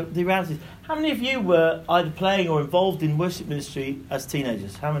training, but the reality is, how many of you were either playing or involved in worship ministry as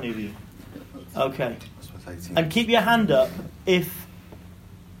teenagers? How many of you? Okay. And keep your hand up if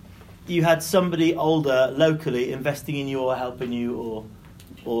you had somebody older locally investing in you or helping you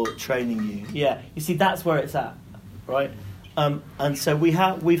or training you. Yeah, you see, that's where it's at, right? And so we've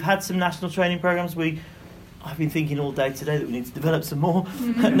had some national training programs. I've been thinking all day today that we need to develop some more.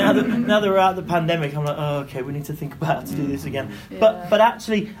 now that we're out of the pandemic, I'm like, okay, we need to think about how to do this again. Yeah. But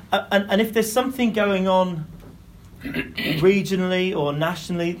actually, and if there's something going on regionally or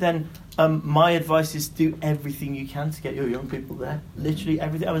nationally, then my advice is do everything you can to get your young people there. Literally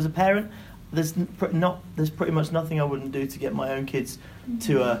everything. As a parent, there's pretty much nothing I wouldn't do to get my own kids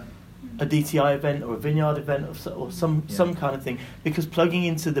to a DTI event or a Vineyard event or some kind of thing, because plugging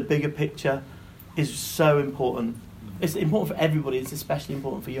into the bigger picture is so important. It's important for everybody. It's especially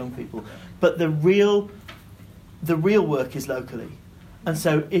important for young people. But the real work is locally. And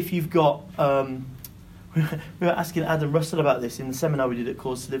so if you've got, we were asking Adam Russell about this in the seminar we did at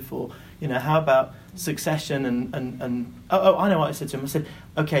Cause to Live For. You know, how about succession and I know what I said to him. I said,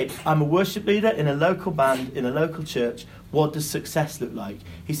 okay, I'm a worship leader in a local band in a local church. What does success look like?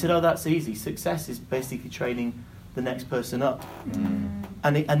 He said, oh, that's easy. Success is basically training the next person up.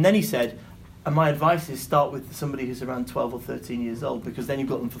 And then he said, and my advice is start with somebody who's around 12 or 13 years old, because then you've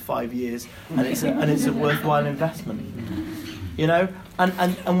got them for 5 years, and it's a worthwhile investment. You know,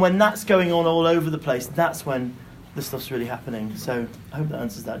 and when that's going on all over the place, that's when the stuff's really happening. So I hope that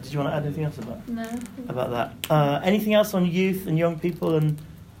answers that. Did you want to add anything else about that? Anything else on youth and young people? And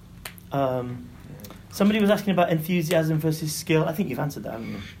somebody was asking about enthusiasm versus skill. I think you've answered that,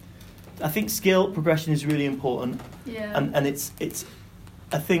 haven't you? I think skill progression is really important. Yeah. And it's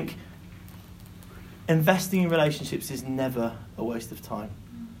I think investing in relationships is never a waste of time,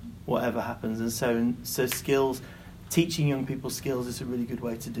 whatever happens. And so skills, teaching young people skills is a really good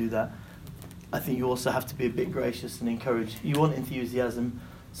way to do that. I think you also have to be a bit gracious and encourage. You want enthusiasm.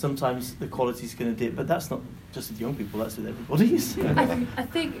 Sometimes the quality's going to dip, but that's not just with young people, that's with everybody. I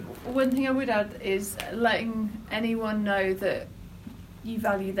think one thing I would add is letting anyone know that you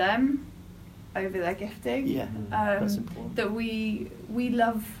value them over their gifting. Yeah, that's important. That we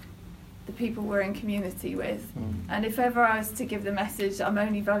love the people we're in community with. And if ever I was to give the message, I'm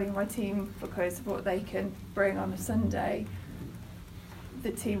only valuing my team because of what they can bring on a Sunday,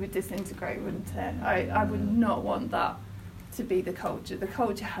 the team would disintegrate, wouldn't it? I would not want that to be the culture. The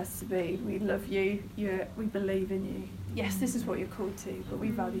culture has to be, we love you, we believe in you. Yes, this is what you're called to, but we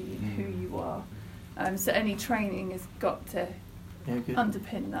value who you are. So any training has got to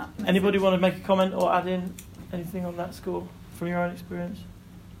underpin that message. Anybody want to make a comment or add in anything on that score from your own experience?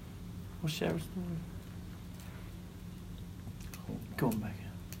 Or share a story? Go on,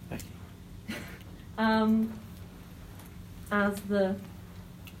 Becky. As the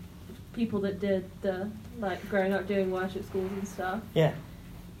people that did the growing up doing worship schools and stuff, to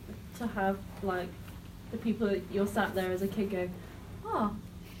have the people that you're sat there as a kid go, oh,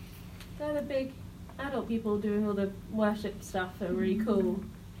 they're the big adult people doing all the worship stuff that are really cool.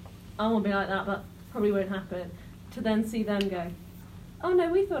 I want to be like that, but probably won't happen. To then see them go, oh no,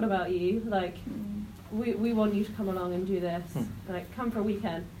 we thought about you. We want you to come along and do this. Come for a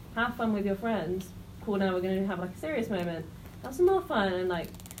weekend, have fun with your friends. Cool. Now we're going to have a serious moment. Have some more fun and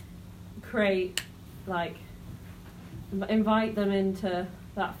create invite them into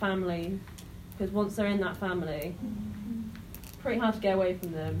that family, because once they're in that family, pretty hard to get away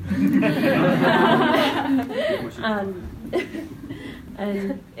from them.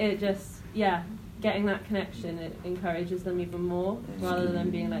 and it just getting that connection, it encourages them even more, rather than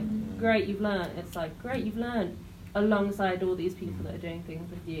being great, you've learned. It's great, you've learned alongside all these people that are doing things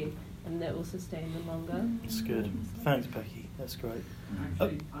with you, and that will sustain them longer. That's good. Thanks, Becky. That's great.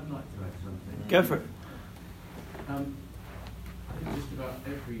 Actually, I'd like to add something. Go for it. I think just about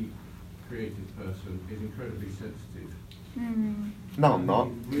every creative person is incredibly sensitive. No, I'm not.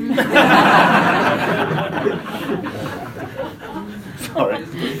 Sorry.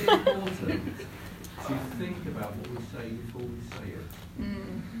 It's really important to think about what we say before we say it,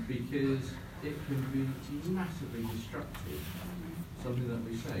 because it can be massively destructive, something that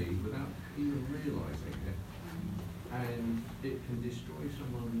we say without even realising it, and it can destroy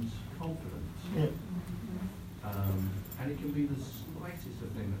someone's confidence. And it can be the slightest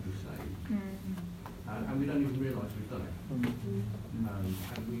of thing that we say, and we don't even realise we've done it. And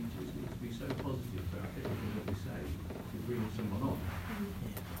we just need to be so positive about everything that we say to bring someone on,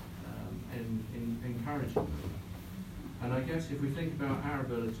 and encouraging them. And I guess if we think about our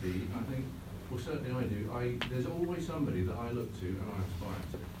ability, I think, well, certainly I do. There's always somebody that I look to and I aspire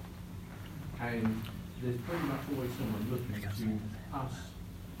to, and there's pretty much always someone looking to us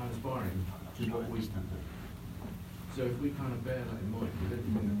and aspiring to what we can do. So if we kind of bear that in mind with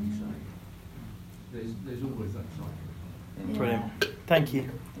everything that we say, there's always that cycle. Brilliant. Thank you.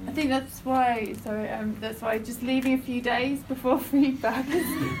 I think that's why just leaving a few days before feedback is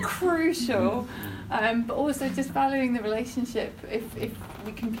crucial. But also just valuing the relationship. If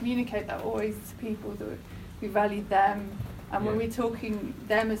we can communicate that always to people, that we value them, and when we're talking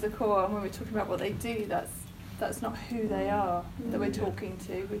them as a core, and when we're talking about what they do, that's not who they are that we're talking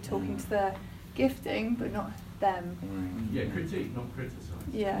to. We're talking to their gifting, but not them. Yeah, critique, not criticise.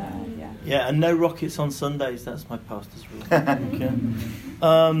 Yeah. Yeah, and no rockets on Sundays. That's my pastor's rule. Okay.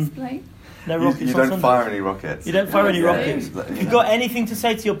 Explain. No rockets on Sundays. You don't fire any rockets. You don't fire any rockets. If you've got anything to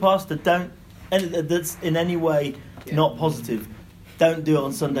say to your pastor, that's in any way not positive, don't do it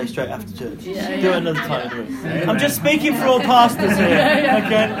on Sunday straight after church. Do it another time of the week. I'm just speaking for all pastors here.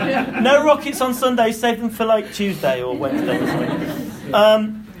 Okay? No rockets on Sunday. Save them for like Tuesday or Wednesday or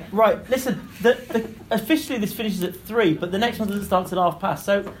something. Right, listen, officially this finishes at 3, but the next one doesn't start at past.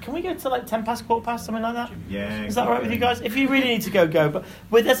 So can we go to like 10 past, quarter past, something like that? Yeah. Is that all right with you guys? If you really need to go. But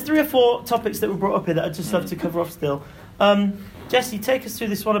there's 3 or 4 topics that were brought up here that I'd just love to cover off still. Jesse, take us through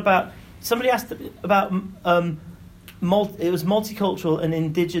this one about, somebody asked about, it was multicultural and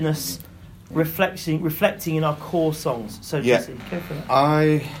indigenous reflecting in our core songs. So Jesse, go for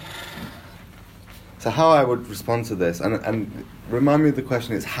that. So how I would respond to this, and remind me of the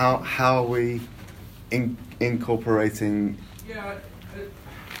question, is how are we incorporating... Yeah,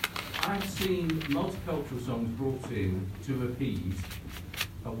 I've seen multicultural songs brought in to appease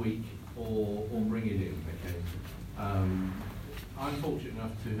a week or bring it in, okay? I'm fortunate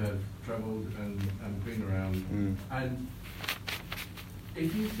enough to have travelled and been around, and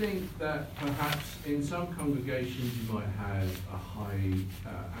if you think that perhaps in some congregations you might have a high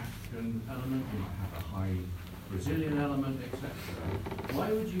African element, you might have a high Brazilian element, etc., why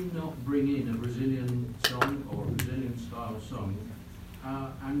would you not bring in a Brazilian song or a Brazilian style song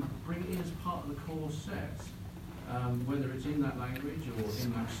and bring it in as part of the core set, whether it's in that language or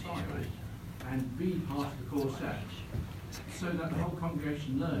in that style, and be part of the core set, so that the whole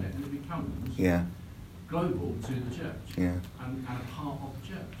congregation learn it and it becomes global to the church and a part of the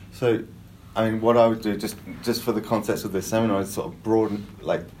church. So, I mean, what I would do, just for the context of this seminar, is sort of broaden,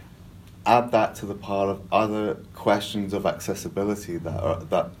 like, add that to the pile of other questions of accessibility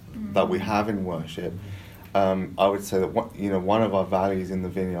that we have in worship. I would say that one of our values in the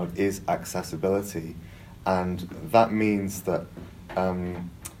Vineyard is accessibility, and that means that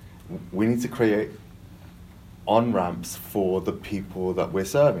we need to create on-ramps for the people that we're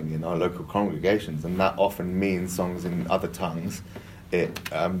serving in our local congregations, and that often means songs in other tongues.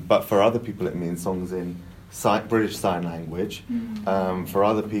 But for other people it means songs in British Sign Language. For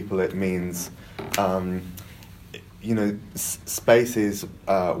other people it means spaces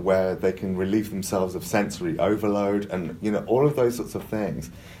where they can relieve themselves of sensory overload, and all of those sorts of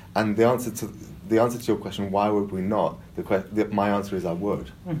things. And the answer to your question, why would we not? My answer is I would.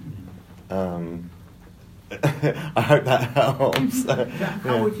 I hope that helps.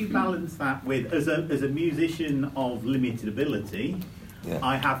 How would you balance that with, as a musician of limited ability,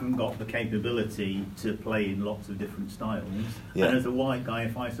 I haven't got the capability to play in lots of different styles, and as a white guy,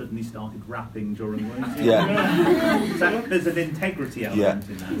 if I suddenly started rapping during worship, so there's an integrity element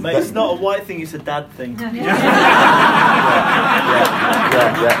in that. Mate, it's not a white thing, it's a dad thing.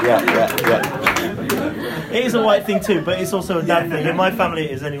 It is a white thing too, but it's also a dad thing. In my family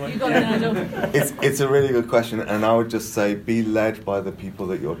it is anyway. It's a really good question, and I would just say be led by the people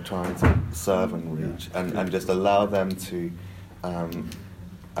that you're trying to serve and reach, and just allow them to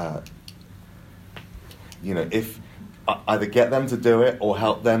if either get them to do it or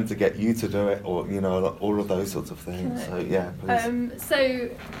help them to get you to do it, or all of those sorts of things. So please. So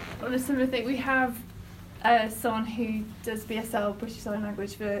on a similar thing, we have someone who does BSL, British Sign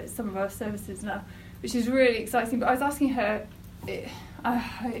Language, for some of our services now, which is really exciting. But I was asking her,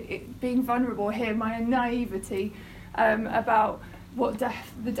 being vulnerable here, my naivety about what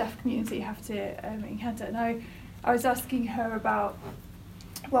the deaf community have to encounter. And I was asking her about,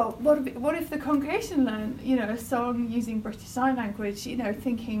 well, what if the congregation learned, a song using British Sign Language,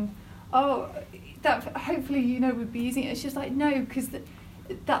 thinking, that hopefully, would be using it. It's just like, no, because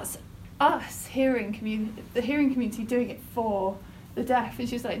that's us, the hearing community doing it for the deaf.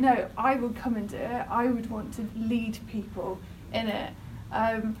 It's just like, no, I would come and do it. I would want to lead people in it.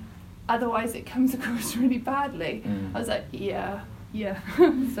 Otherwise it comes across really badly. I was like, yeah.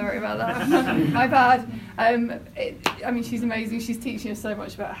 Sorry about that. My bad. She's amazing. She's teaching us so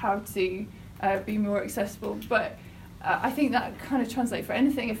much about how to be more accessible. But I think that kind of translates for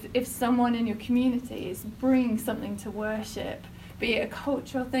anything. If someone in your community is bringing something to worship, be it a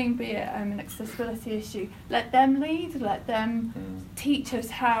cultural thing, be it an accessibility issue, let them lead, let them teach us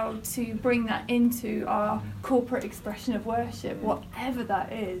how to bring that into our corporate expression of worship, whatever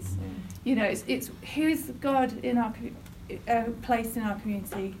that is. It's who's God in our place in our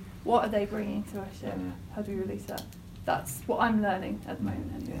community, what are they bringing to worship, how do we release that? That's what I'm learning at the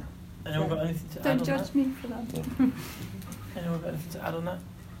moment. Anyone got anything to add Don't on judge that? me for that. Anyone got anything to add on that?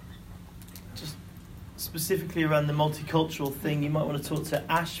 specifically around the multicultural thing, you might want to talk to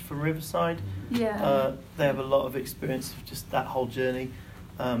Ash from Riverside. Yeah. They have a lot of experience of just that whole journey.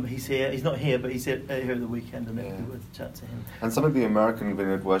 He's here. He's not here, but he's here at the weekend, and it'd be worth a chat to him. And some of the American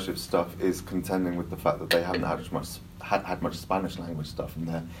Vineyard Worship stuff is contending with the fact that they haven't had much Spanish language stuff,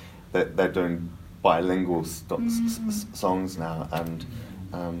 and they're doing bilingual songs now. And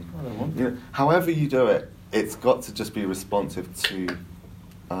you know, however you do it, it's got to just be responsive to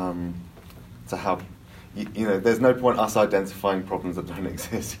how. You know, there's no point us identifying problems that don't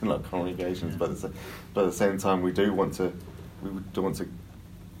exist in our congregations, but at the same time, we do want to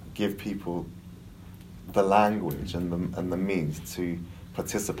give people the language and the means to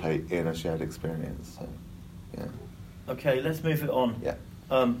participate in a shared experience. So, yeah. Okay, let's move it on. Yeah.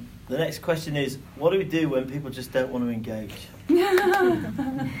 The next question is, what do we do when people just don't want to engage?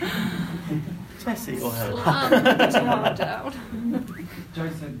 Jessie or Helen? Joe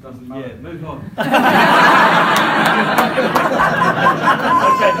said doesn't matter. Yeah, move on. Okay,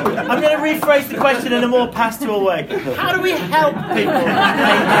 I'm going to rephrase the question in a more pastoral way. How do we help people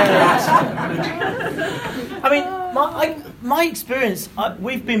engage? I mean, my experience,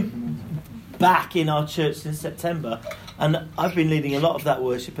 we've been back in our church since September, and I've been leading a lot of that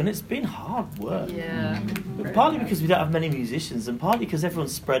worship, and it's been hard work. Yeah. Partly because we don't have many musicians, and partly because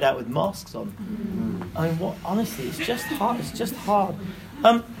everyone's spread out with masks on. I mean, honestly, it's just hard. It's just hard.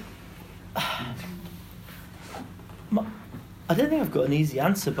 I don't think I've got an easy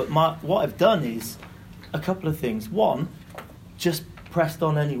answer, but what I've done is a couple of things. One, just pressed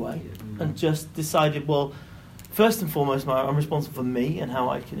on anyway, and just decided, well, first and foremost, I'm responsible for me and how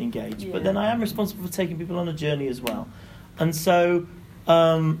I can engage, but then I am responsible for taking people on a journey as well. And so,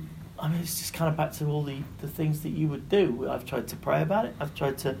 I mean, it's just kind of back to all the things that you would do. I've tried to pray about it. I've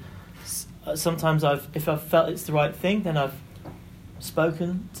tried to, sometimes if I've felt it's the right thing, then I've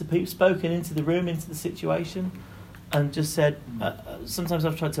spoken to people, spoken into the room, into the situation, and just said, sometimes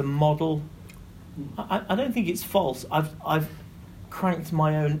I've tried to model. I don't think it's false. I've cranked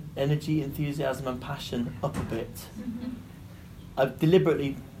my own energy, enthusiasm and passion up a bit. I've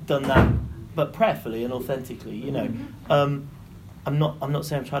deliberately done that, but prayerfully and authentically, you know. I'm not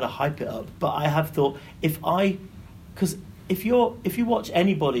saying I'm trying to hype it up, but I have thought, because if you watch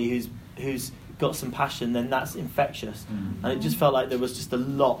anybody who's got some passion, then that's infectious. And it just felt like there was just a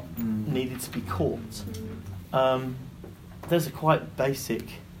lot needed to be caught. Those are quite basic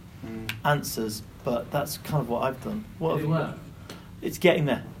answers, but that's kind of what I've done. What have you? It's getting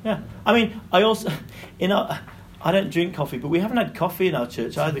there. Yeah. I mean, I also, I don't drink coffee, but we haven't had coffee in our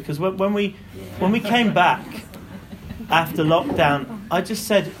church either, because when we came back after lockdown, I just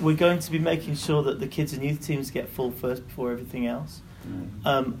said we're going to be making sure that the kids and youth teams get full first before everything else.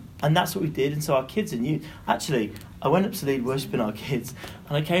 And that's what we did. And so our kids and youth, actually, I went up to lead worship in our kids,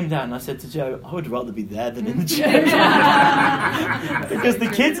 and I came down and I said to Joe, I would rather be there than in the church. Because the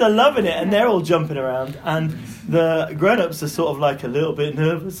kids are loving it and they're all jumping around, and the grown-ups are sort of like a little bit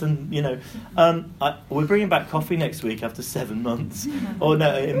nervous, and you know, we're bringing back coffee next week after 7 months, or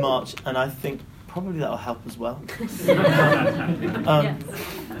no, in March, and I think probably that'll help as well.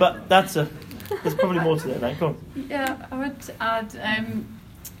 But there's probably more to that, right? Go on. Yeah, I would add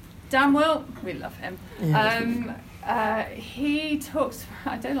Dan Will, we love him. He talks,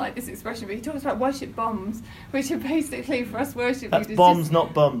 I don't like this expression, but he talks about worship bombs, which are basically for us worship leaders. That's bombs,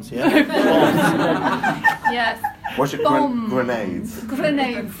 not bums, yeah? Yes. Worship grenades.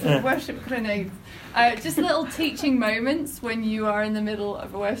 Grenades, Yeah. Worship grenades. Just little teaching moments when you are in the middle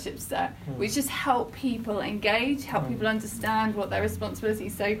of a worship set, which just help people engage, help people understand what their responsibility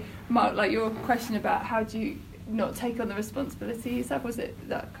is. So, Mark, like your question about how do you not take on the responsibility yourself, was it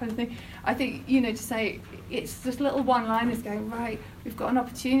that kind of thing? I think, you know, to say it's just little one-liners going, right, we've got an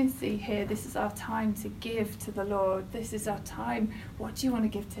opportunity here, this is our time to give to the Lord, this is our time, what do you want to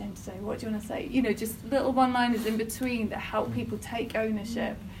give to him today, what do you want to say? You know, just little one-liners in between that help people take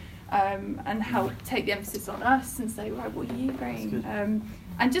ownership and help take the emphasis on us and say, right, what are you bringing?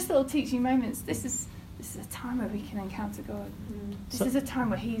 And just little teaching moments. This is a time where we can encounter God. This is a time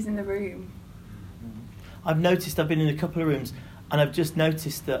where he's in the room. I've noticed, I've been in a couple of rooms, and I've just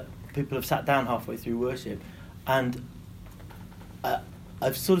noticed that people have sat down halfway through worship, and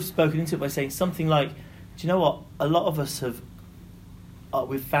I've sort of spoken into it by saying something like, do you know what, a lot of us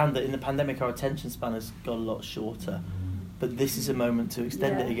we've found that in the pandemic our attention span has got a lot shorter, but this is a moment to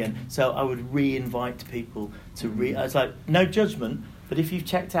extend it again. So I would re-invite people to I was like, no judgment, but if you've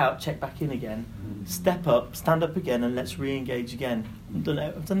checked out, check back in again. Step up, stand up again, and let's re-engage again. I've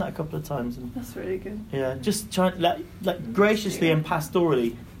done that a couple of times. And that's really good. Yeah, just try like graciously and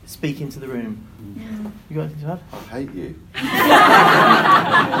pastorally speak into the room. You got anything to add? I hate you.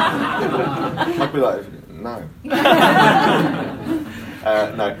 I'd be like, no. No,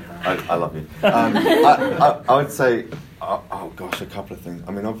 I love you. I would say, oh gosh, a couple of things.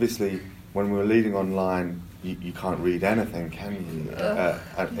 I mean, obviously, when we were leading online, you can't read anything, can you?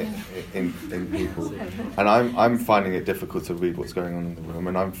 In people, and I'm finding it difficult to read what's going on in the room,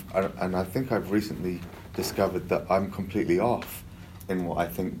 and I think I've recently discovered that I'm completely off in what I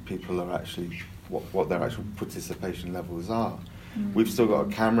think people are actually, what their actual participation levels are. We've still got a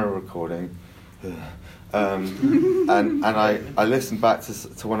camera recording, and I listened back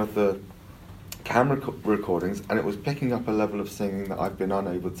to one of the camera recordings, and it was picking up a level of singing that I've been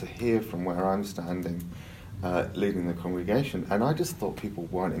unable to hear from where I'm standing, leading the congregation, and I just thought people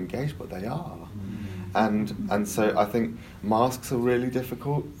weren't engaged, but they are. And so I think masks are really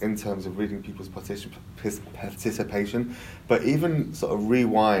difficult in terms of reading people's participation, but even sort of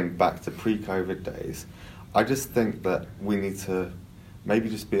rewind back to pre-COVID days, I just think that we need to maybe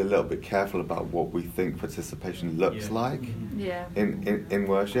just be a little bit careful about what we think participation looks like in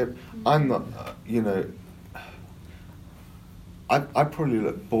worship. I'm not, I probably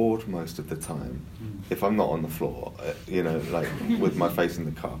look bored most of the time if I'm not on the floor, like with my face in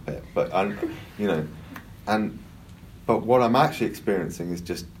the carpet. But but what I'm actually experiencing is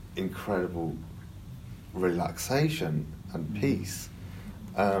just incredible relaxation and peace,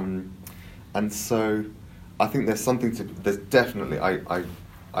 and so I think there's definitely. I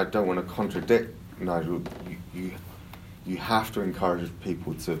don't want to contradict Nigel. You have to encourage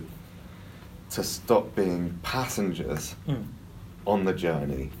people to stop being passengers on the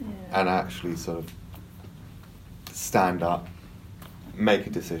journey and actually sort of stand up, make a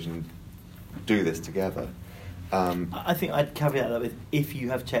decision, do this together. I think I'd caveat that with if you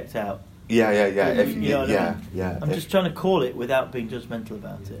have checked out. Yeah. I'm just trying to call it without being judgmental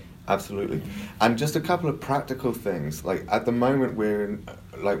about it. Absolutely. And just a couple of practical things. Like at the moment we're in,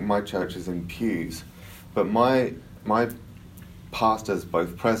 like my church is in pews, but my pastors,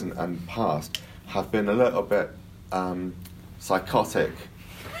 both present and past, have been a little bit psychotic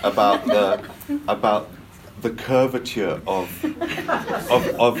about the curvature of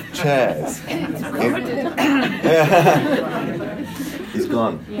chairs. He's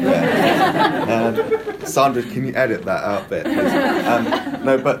gone. Sandra, can you edit that out a bit?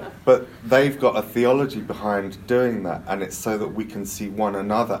 No, but they've got a theology behind doing that, and it's so that we can see one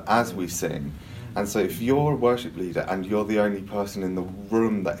another as we sing. And so if you're a worship leader and you're the only person in the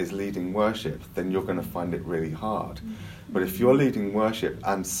room that is leading worship, then you're going to find it really hard. But if you're leading worship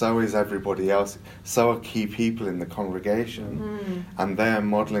and so is everybody else, so are key people in the congregation, and they're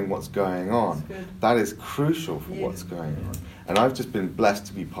modelling what's going on, that is crucial for what's going on. And I've just been blessed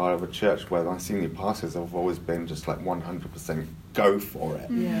to be part of a church where my senior pastors have always been just like 100% go for it,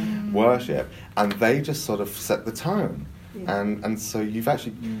 worship, and they just sort of set the tone. And so you've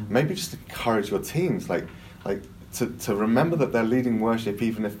actually maybe just encourage your teams like to remember that they're leading worship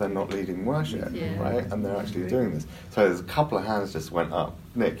even if they're not leading worship, right? And they're actually doing this. So there's a couple of hands just went up.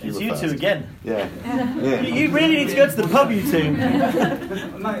 Nick, you were first. It's you two again. Yeah. You really need to go to the pub, you two.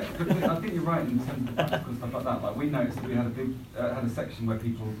 No, I think you're right in terms of practical stuff like that. Like we noticed that we had a section where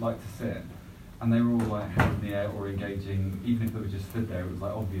people liked to sit, and they were all like hands in the air or engaging. Even if they were just stood there, it was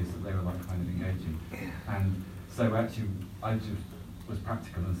like obvious that they were like kind of engaging. And so actually, I just was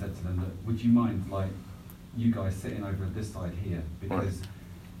practical and said to them that, would you mind like you guys sitting over at this side here, because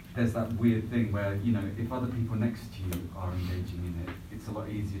there's that weird thing where, if other people next to you are engaging in it, it's a lot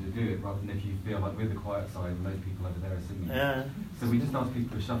easier to do it rather than if you feel like we're the quiet side and those people over there are singing. Yeah. So we just asked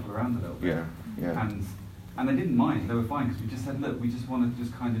people to shuffle around a little bit. Yeah. And they didn't mind, they were fine, because we just said, look, we just want to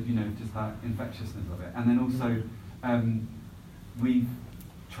just kind of, just that infectiousness of it. And then also, we've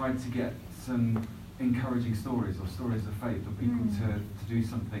tried to get some encouraging stories or stories of faith for people to do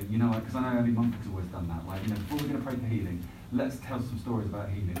something, because I know Early Monkey's always done that. Like, before we're going to pray for healing, let's tell some stories about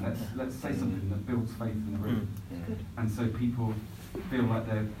healing. Let's say something that builds faith in the room. And so people feel like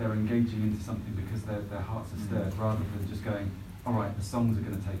they're engaging into something because their hearts are stirred, rather than just going, all right, the songs are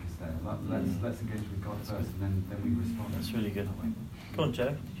going to take us there. Let's engage with God first, and then we respond. That's really good. Go on, Joe.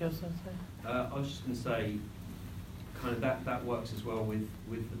 Did you have something to say? I was just going to say, kind of that works as well with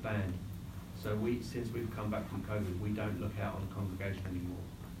the band. So since we've come back from COVID, we don't look out on the congregation anymore.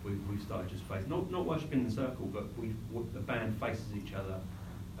 We've started just not worshipping in the circle, but the band faces each other.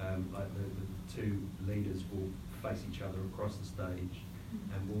 Like the two leaders will face each other across the stage,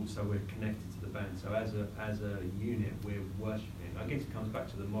 and we're connected to the band. So as a unit, we're worshipping. I guess it comes back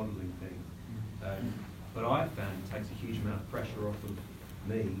to the modelling thing. But I found it takes a huge amount of pressure off of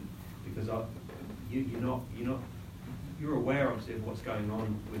me, because you're aware obviously of what's going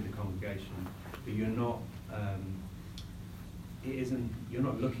on with the congregation, but you're not it isn't. You're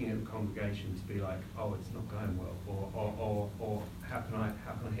not looking at the congregation to be like, oh, it's not going well, or how can I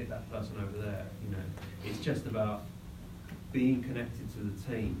hit that person over there? You know, it's just about being connected to the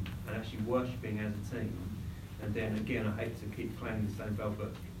team and actually worshiping as a team. And then again, I hate to keep clanging the same bell,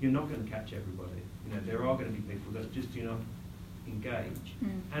 but you're not going to catch everybody. You know, there are going to be people that just do not engage.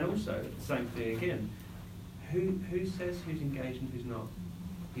 And also, the same thing again, who says who's engaged and who's not?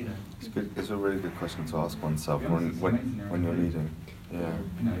 You know, it's good. It's a really good question to ask oneself when you're leading. Yeah.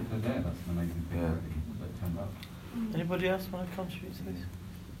 You know, if they're there, that's an amazing thing. Yeah. That turned up. Anybody else want to contribute to this?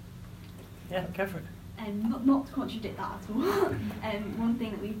 Yeah, go for it. Not to contradict that at all. One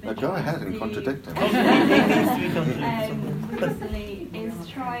thing that we've been go ahead and contradict it. Recently is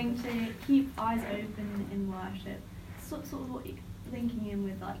trying to keep eyes open in worship. Sort of what you're linking in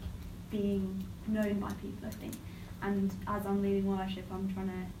with like being known by people, I think. And as I'm leading worship, I'm trying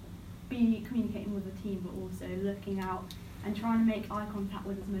to be communicating with the team, but also looking out and trying to make eye contact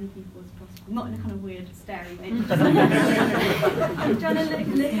with as many people as possible. Not in a kind of weird, staring way. I'm trying to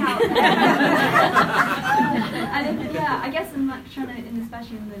look out. And I guess I'm like trying to, and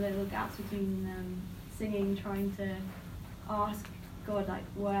especially in the little gaps between singing, trying to ask God, like,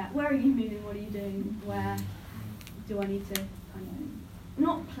 where are you moving? What are you doing? Where do I need to kind of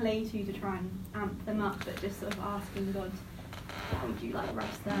not play to try and amp them up, but just sort of asking God, would you like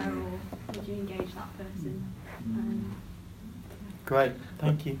rest there, or would you engage that person? Great,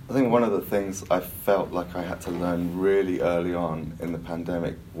 thank you. I think one of the things I felt like I had to learn really early on in the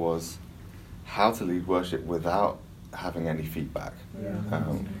pandemic was how to lead worship without having any feedback.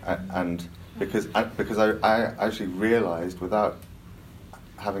 And because I actually realised without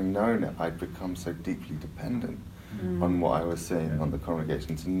having known it, I'd become so deeply dependent on what I was seeing on the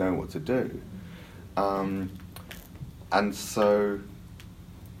congregation to know what to do. And so,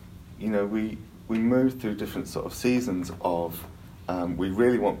 you know, we moved through different sort of seasons of we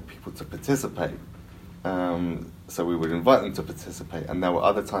really want people to participate. So we would invite them to participate, and there were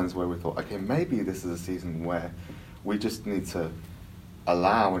other times where we thought, okay, maybe this is a season where we just need to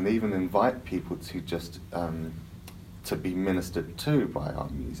allow and even invite people to just to be ministered to by our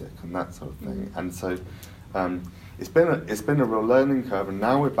music and that sort of thing. And so it's been a real learning curve, and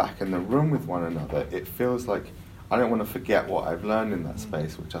now we're back in the room with one another. It feels like I don't want to forget what I've learned in that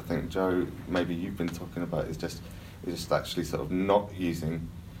space, which I think, Joe, maybe you've been talking about, is just actually sort of not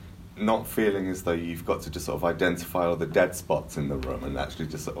feeling as though you've got to just sort of identify all the dead spots in the room and actually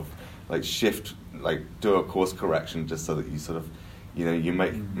just sort of like shift, like do a course correction just so that you sort of, you know, you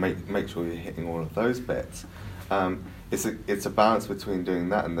make sure you're hitting all of those bits. It's a balance between doing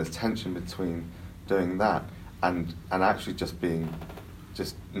that, and there's tension between doing that and actually just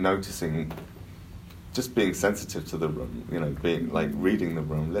noticing, just being sensitive to the room, you know, being like reading the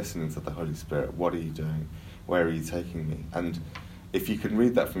room, listening to the Holy Spirit. What are you doing? Where are you taking me? And if you can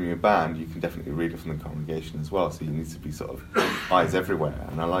read that from your band, you can definitely read it from the congregation as well. So you need to be sort of eyes everywhere.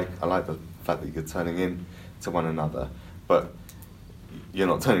 And I like the fact that you're turning in to one another, but you're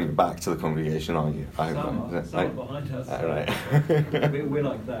not turning your back to the congregation, are you? Some are behind us. Right. We're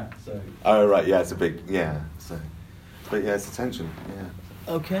like that. So. Oh right, yeah, it's a big So, but yeah, it's a tension. Yeah.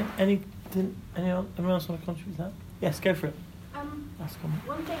 Okay. Anyone else want to contribute to that? Yes, go for it.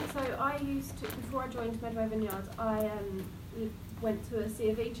 One thing, so I used to, before I joined Medway Vineyard, I went to a C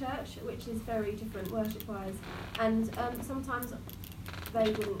of E church, which is very different worship-wise, and sometimes they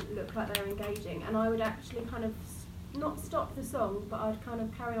wouldn't look like they were engaging, and I would actually kind of not stop the song, but I'd kind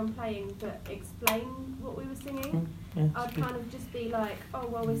of carry on playing, but explain what we were singing. I'd kind of just be like, oh,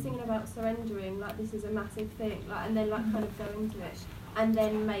 well, we're singing about surrendering, like this is a massive thing, like, and then like kind of go into it. And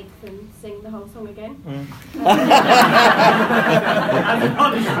then make them sing the whole song again.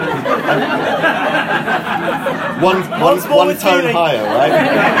 One tone higher, right?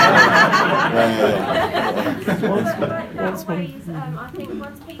 I think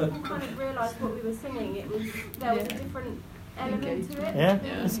once people kind of realised what we were singing, there was a different element to it. Yeah,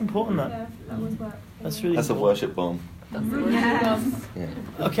 it's important that was work. That's really. That's a worship bomb. Yeah.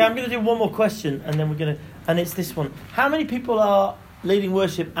 Okay, I'm going to do one more question, and then and it's this one. How many people are leading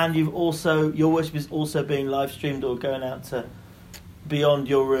worship, and your worship is also being live streamed or going out to beyond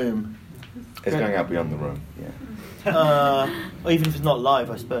your room? It's going out beyond the room, yeah. Or even if it's not live,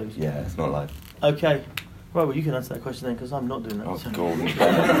 I suppose. Yeah, it's not live. Okay. Right, well, you can answer that question then, because I'm not doing that. Oh, golden.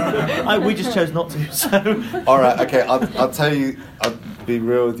 We just chose not to, so... All right, okay, I'll tell you, I'll be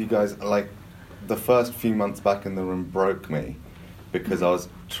real with you guys. Like, the first few months back in the room broke me, because I was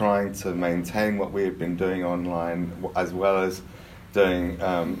trying to maintain what we had been doing online, as well as doing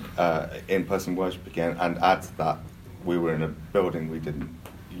in-person worship again, and add to that, we were in a building we didn't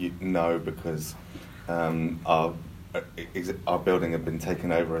know because our our building had been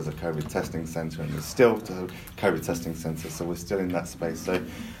taken over as a COVID testing centre, and it's still a COVID testing centre, so we're still in that space. So,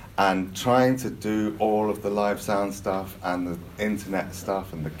 and trying to do all of the live sound stuff and the internet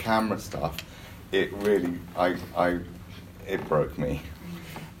stuff and the camera stuff, it really, it broke me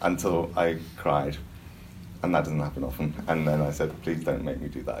until I cried. And that doesn't happen often. And then I said, please don't make me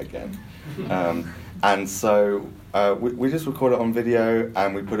do that again. And so we just record it on video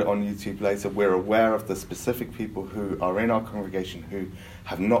and we put it on YouTube later. We're aware of the specific people who are in our congregation who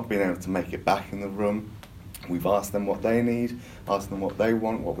have not been able to make it back in the room. We've asked them what they need, asked them what they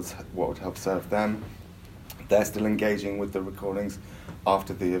want, what would help serve them. They're still engaging with the recordings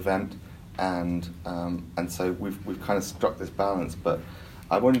after the event. And so we've kind of struck this balance. But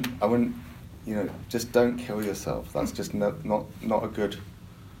I wouldn't, just don't kill yourself. That's just not a good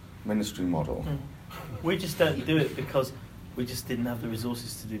ministry model. We just don't do it because we just didn't have the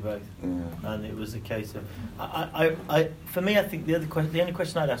resources to do both. Yeah. And it was a case of, for me, I think the only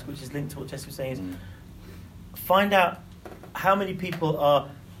question I'd ask, which is linked to what Jess was saying, is find out how many people are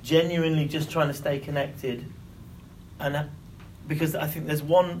genuinely just trying to stay connected, and because I think there's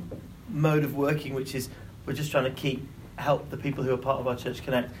one mode of working which is we're just trying to help the people who are part of our church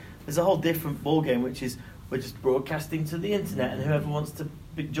connect. There's a whole different ballgame, which is we're just broadcasting to the internet, and whoever wants to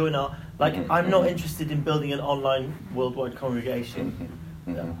join our... I'm not interested in building an online worldwide congregation.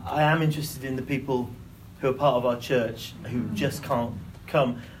 I am interested in the people who are part of our church who just can't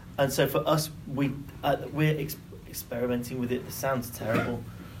come. And so for us, we're experimenting with it. It sounds terrible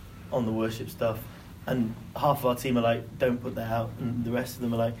on the worship stuff. And half of our team are like, don't put that out. And the rest of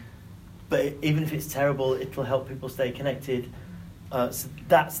them are like, but even if it's terrible, it'll help people stay connected. So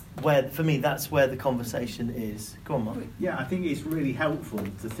that's where, for me, that's where the conversation is. Go on, Mark. Yeah, I think it's really helpful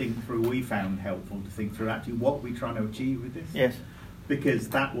to think through, we found helpful to think through actually what we're trying to achieve with this. Yes. Because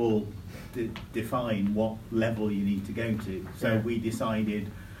that will define what level you need to go to. So we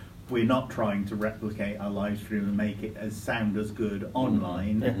decided we're not trying to replicate our live stream and make it as sound as good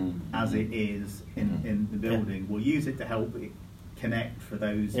online as it is in the building. We'll use it to help it connect for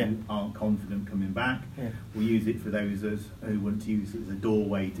those who aren't confident coming back. We'll use it for those who want to use it as a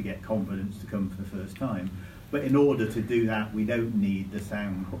doorway to get confidence to come for the first time. But in order to do that, we don't need the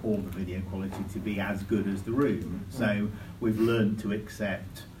sound or the video quality to be as good as the room. So we've learned to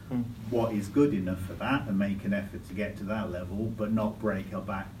accept what is good enough for that and make an effort to get to that level, but not break our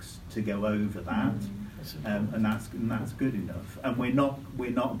backs to go over that. And that's good enough. And we're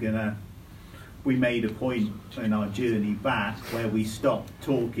not gonna. We made a point in our journey back where we stopped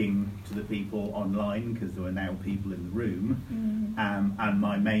talking to the people online because there were now people in the room, and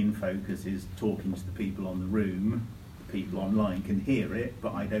my main focus is talking to the people on the room. The people online can hear it,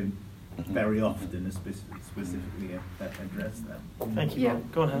 but I don't very often specifically address them. Thank you. Yeah,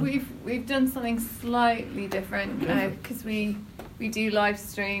 go on, Helen. We've done something slightly different because we do live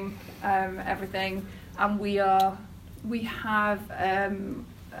stream everything, and we have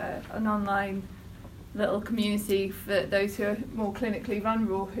an online little community for those who are more clinically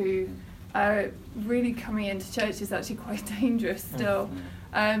vulnerable, who are really coming into church is actually quite dangerous still.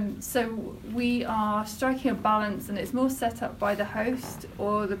 So we are striking a balance, and it's more set up by the host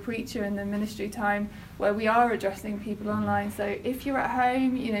or the preacher in the ministry time, where we are addressing people online. So if you're at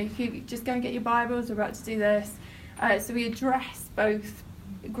home, you could just go and get your Bibles, we're about to do this. So we address both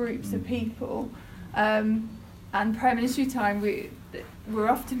groups of people. And prayer ministry time, we're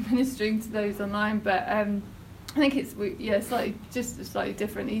often ministering to those online, but I think it's a slightly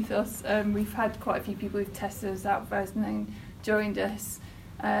different ethos. We've had quite a few people who've tested us out first and then joined us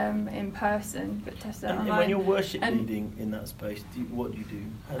in person, but tested out online. And when you're worship leading in that space, what do you do? Do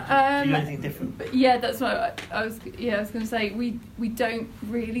you do anything different? But yeah, that's what I was going to say. We don't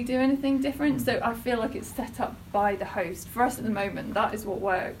really do anything different. So I feel like it's set up by the host. For us at the moment, that is what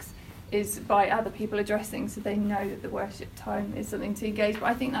works, is by other people addressing, so they know that the worship time is something to engage. But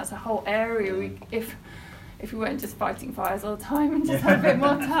I think that's a whole area. If we weren't just fighting fires all the time and just had a bit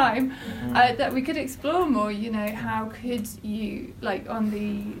more time, that we could explore more. How could you, like on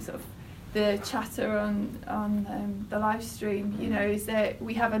the sort of the chatter on the live stream? Is there,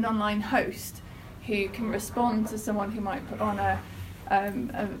 we have an online host who can respond to someone who might put on a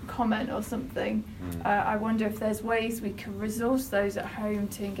comment or something. I wonder if there's ways we can resource those at home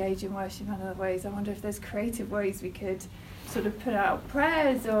to engage in worship in other ways. I wonder if there's creative ways we could sort of put out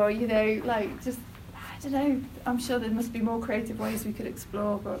prayers, or I don't know. I'm sure there must be more creative ways we could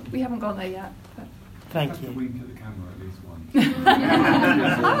explore, but we haven't gone there yet. But. Thank you. Wink at the camera at least once.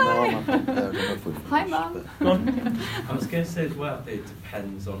 Hi, Mum. I was going to say as well, it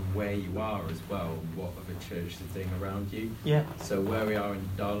depends on where you are as well, what other church is doing around you. Yeah. So where we are in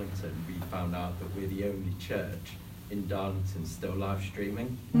Darlington, we found out that we're the only church in Darlington still live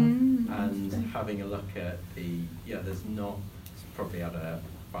streaming, and having a look at there's probably out of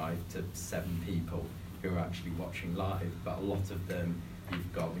 5 to 7 people who are actually watching live, but a lot of them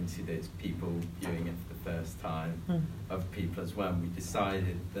you've got into this people viewing it for the first time, of people as well. And we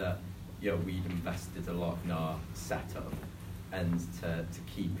decided that we'd invested a lot in our setup, and to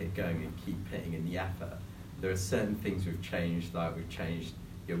keep it going and keep putting in the effort. There are certain things we've changed,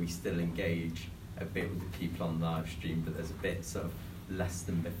 we still engage a bit with the people on live stream, but there's a bit sort of less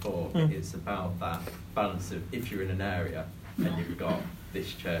than before. It's about that balance of, if you're in an area and you've got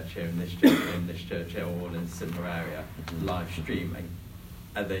this church here and this church here and this church here all in a similar area, live streaming,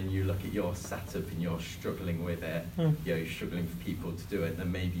 and then you look at your setup and you're struggling with it, you're struggling for people to do it,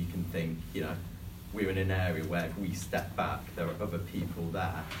 then maybe you can think, we're in an area where if we step back, there are other people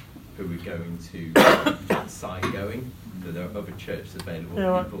there who are going to that side going, that there are other churches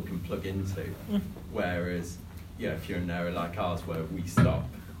available people can plug into. Whereas, if you're in an area like ours where we stop,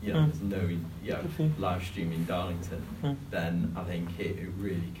 there's no live stream in Darlington, then I think it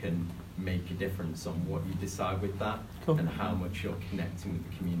really can make a difference on what you decide with that, and how much you're connecting with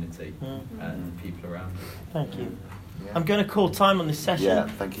the community and the people around you. Thank you. I'm going to call time on this session. Yeah,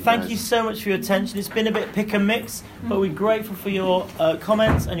 thank you. Thank you so much for your attention. It's been a bit pick and mix, but we're grateful for your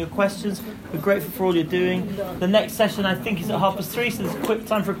comments and your questions. We're grateful for all you're doing. The next session, I think, is at 3:30, so there's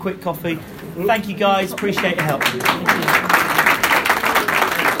time for a quick coffee. Thank you, guys. Appreciate your help.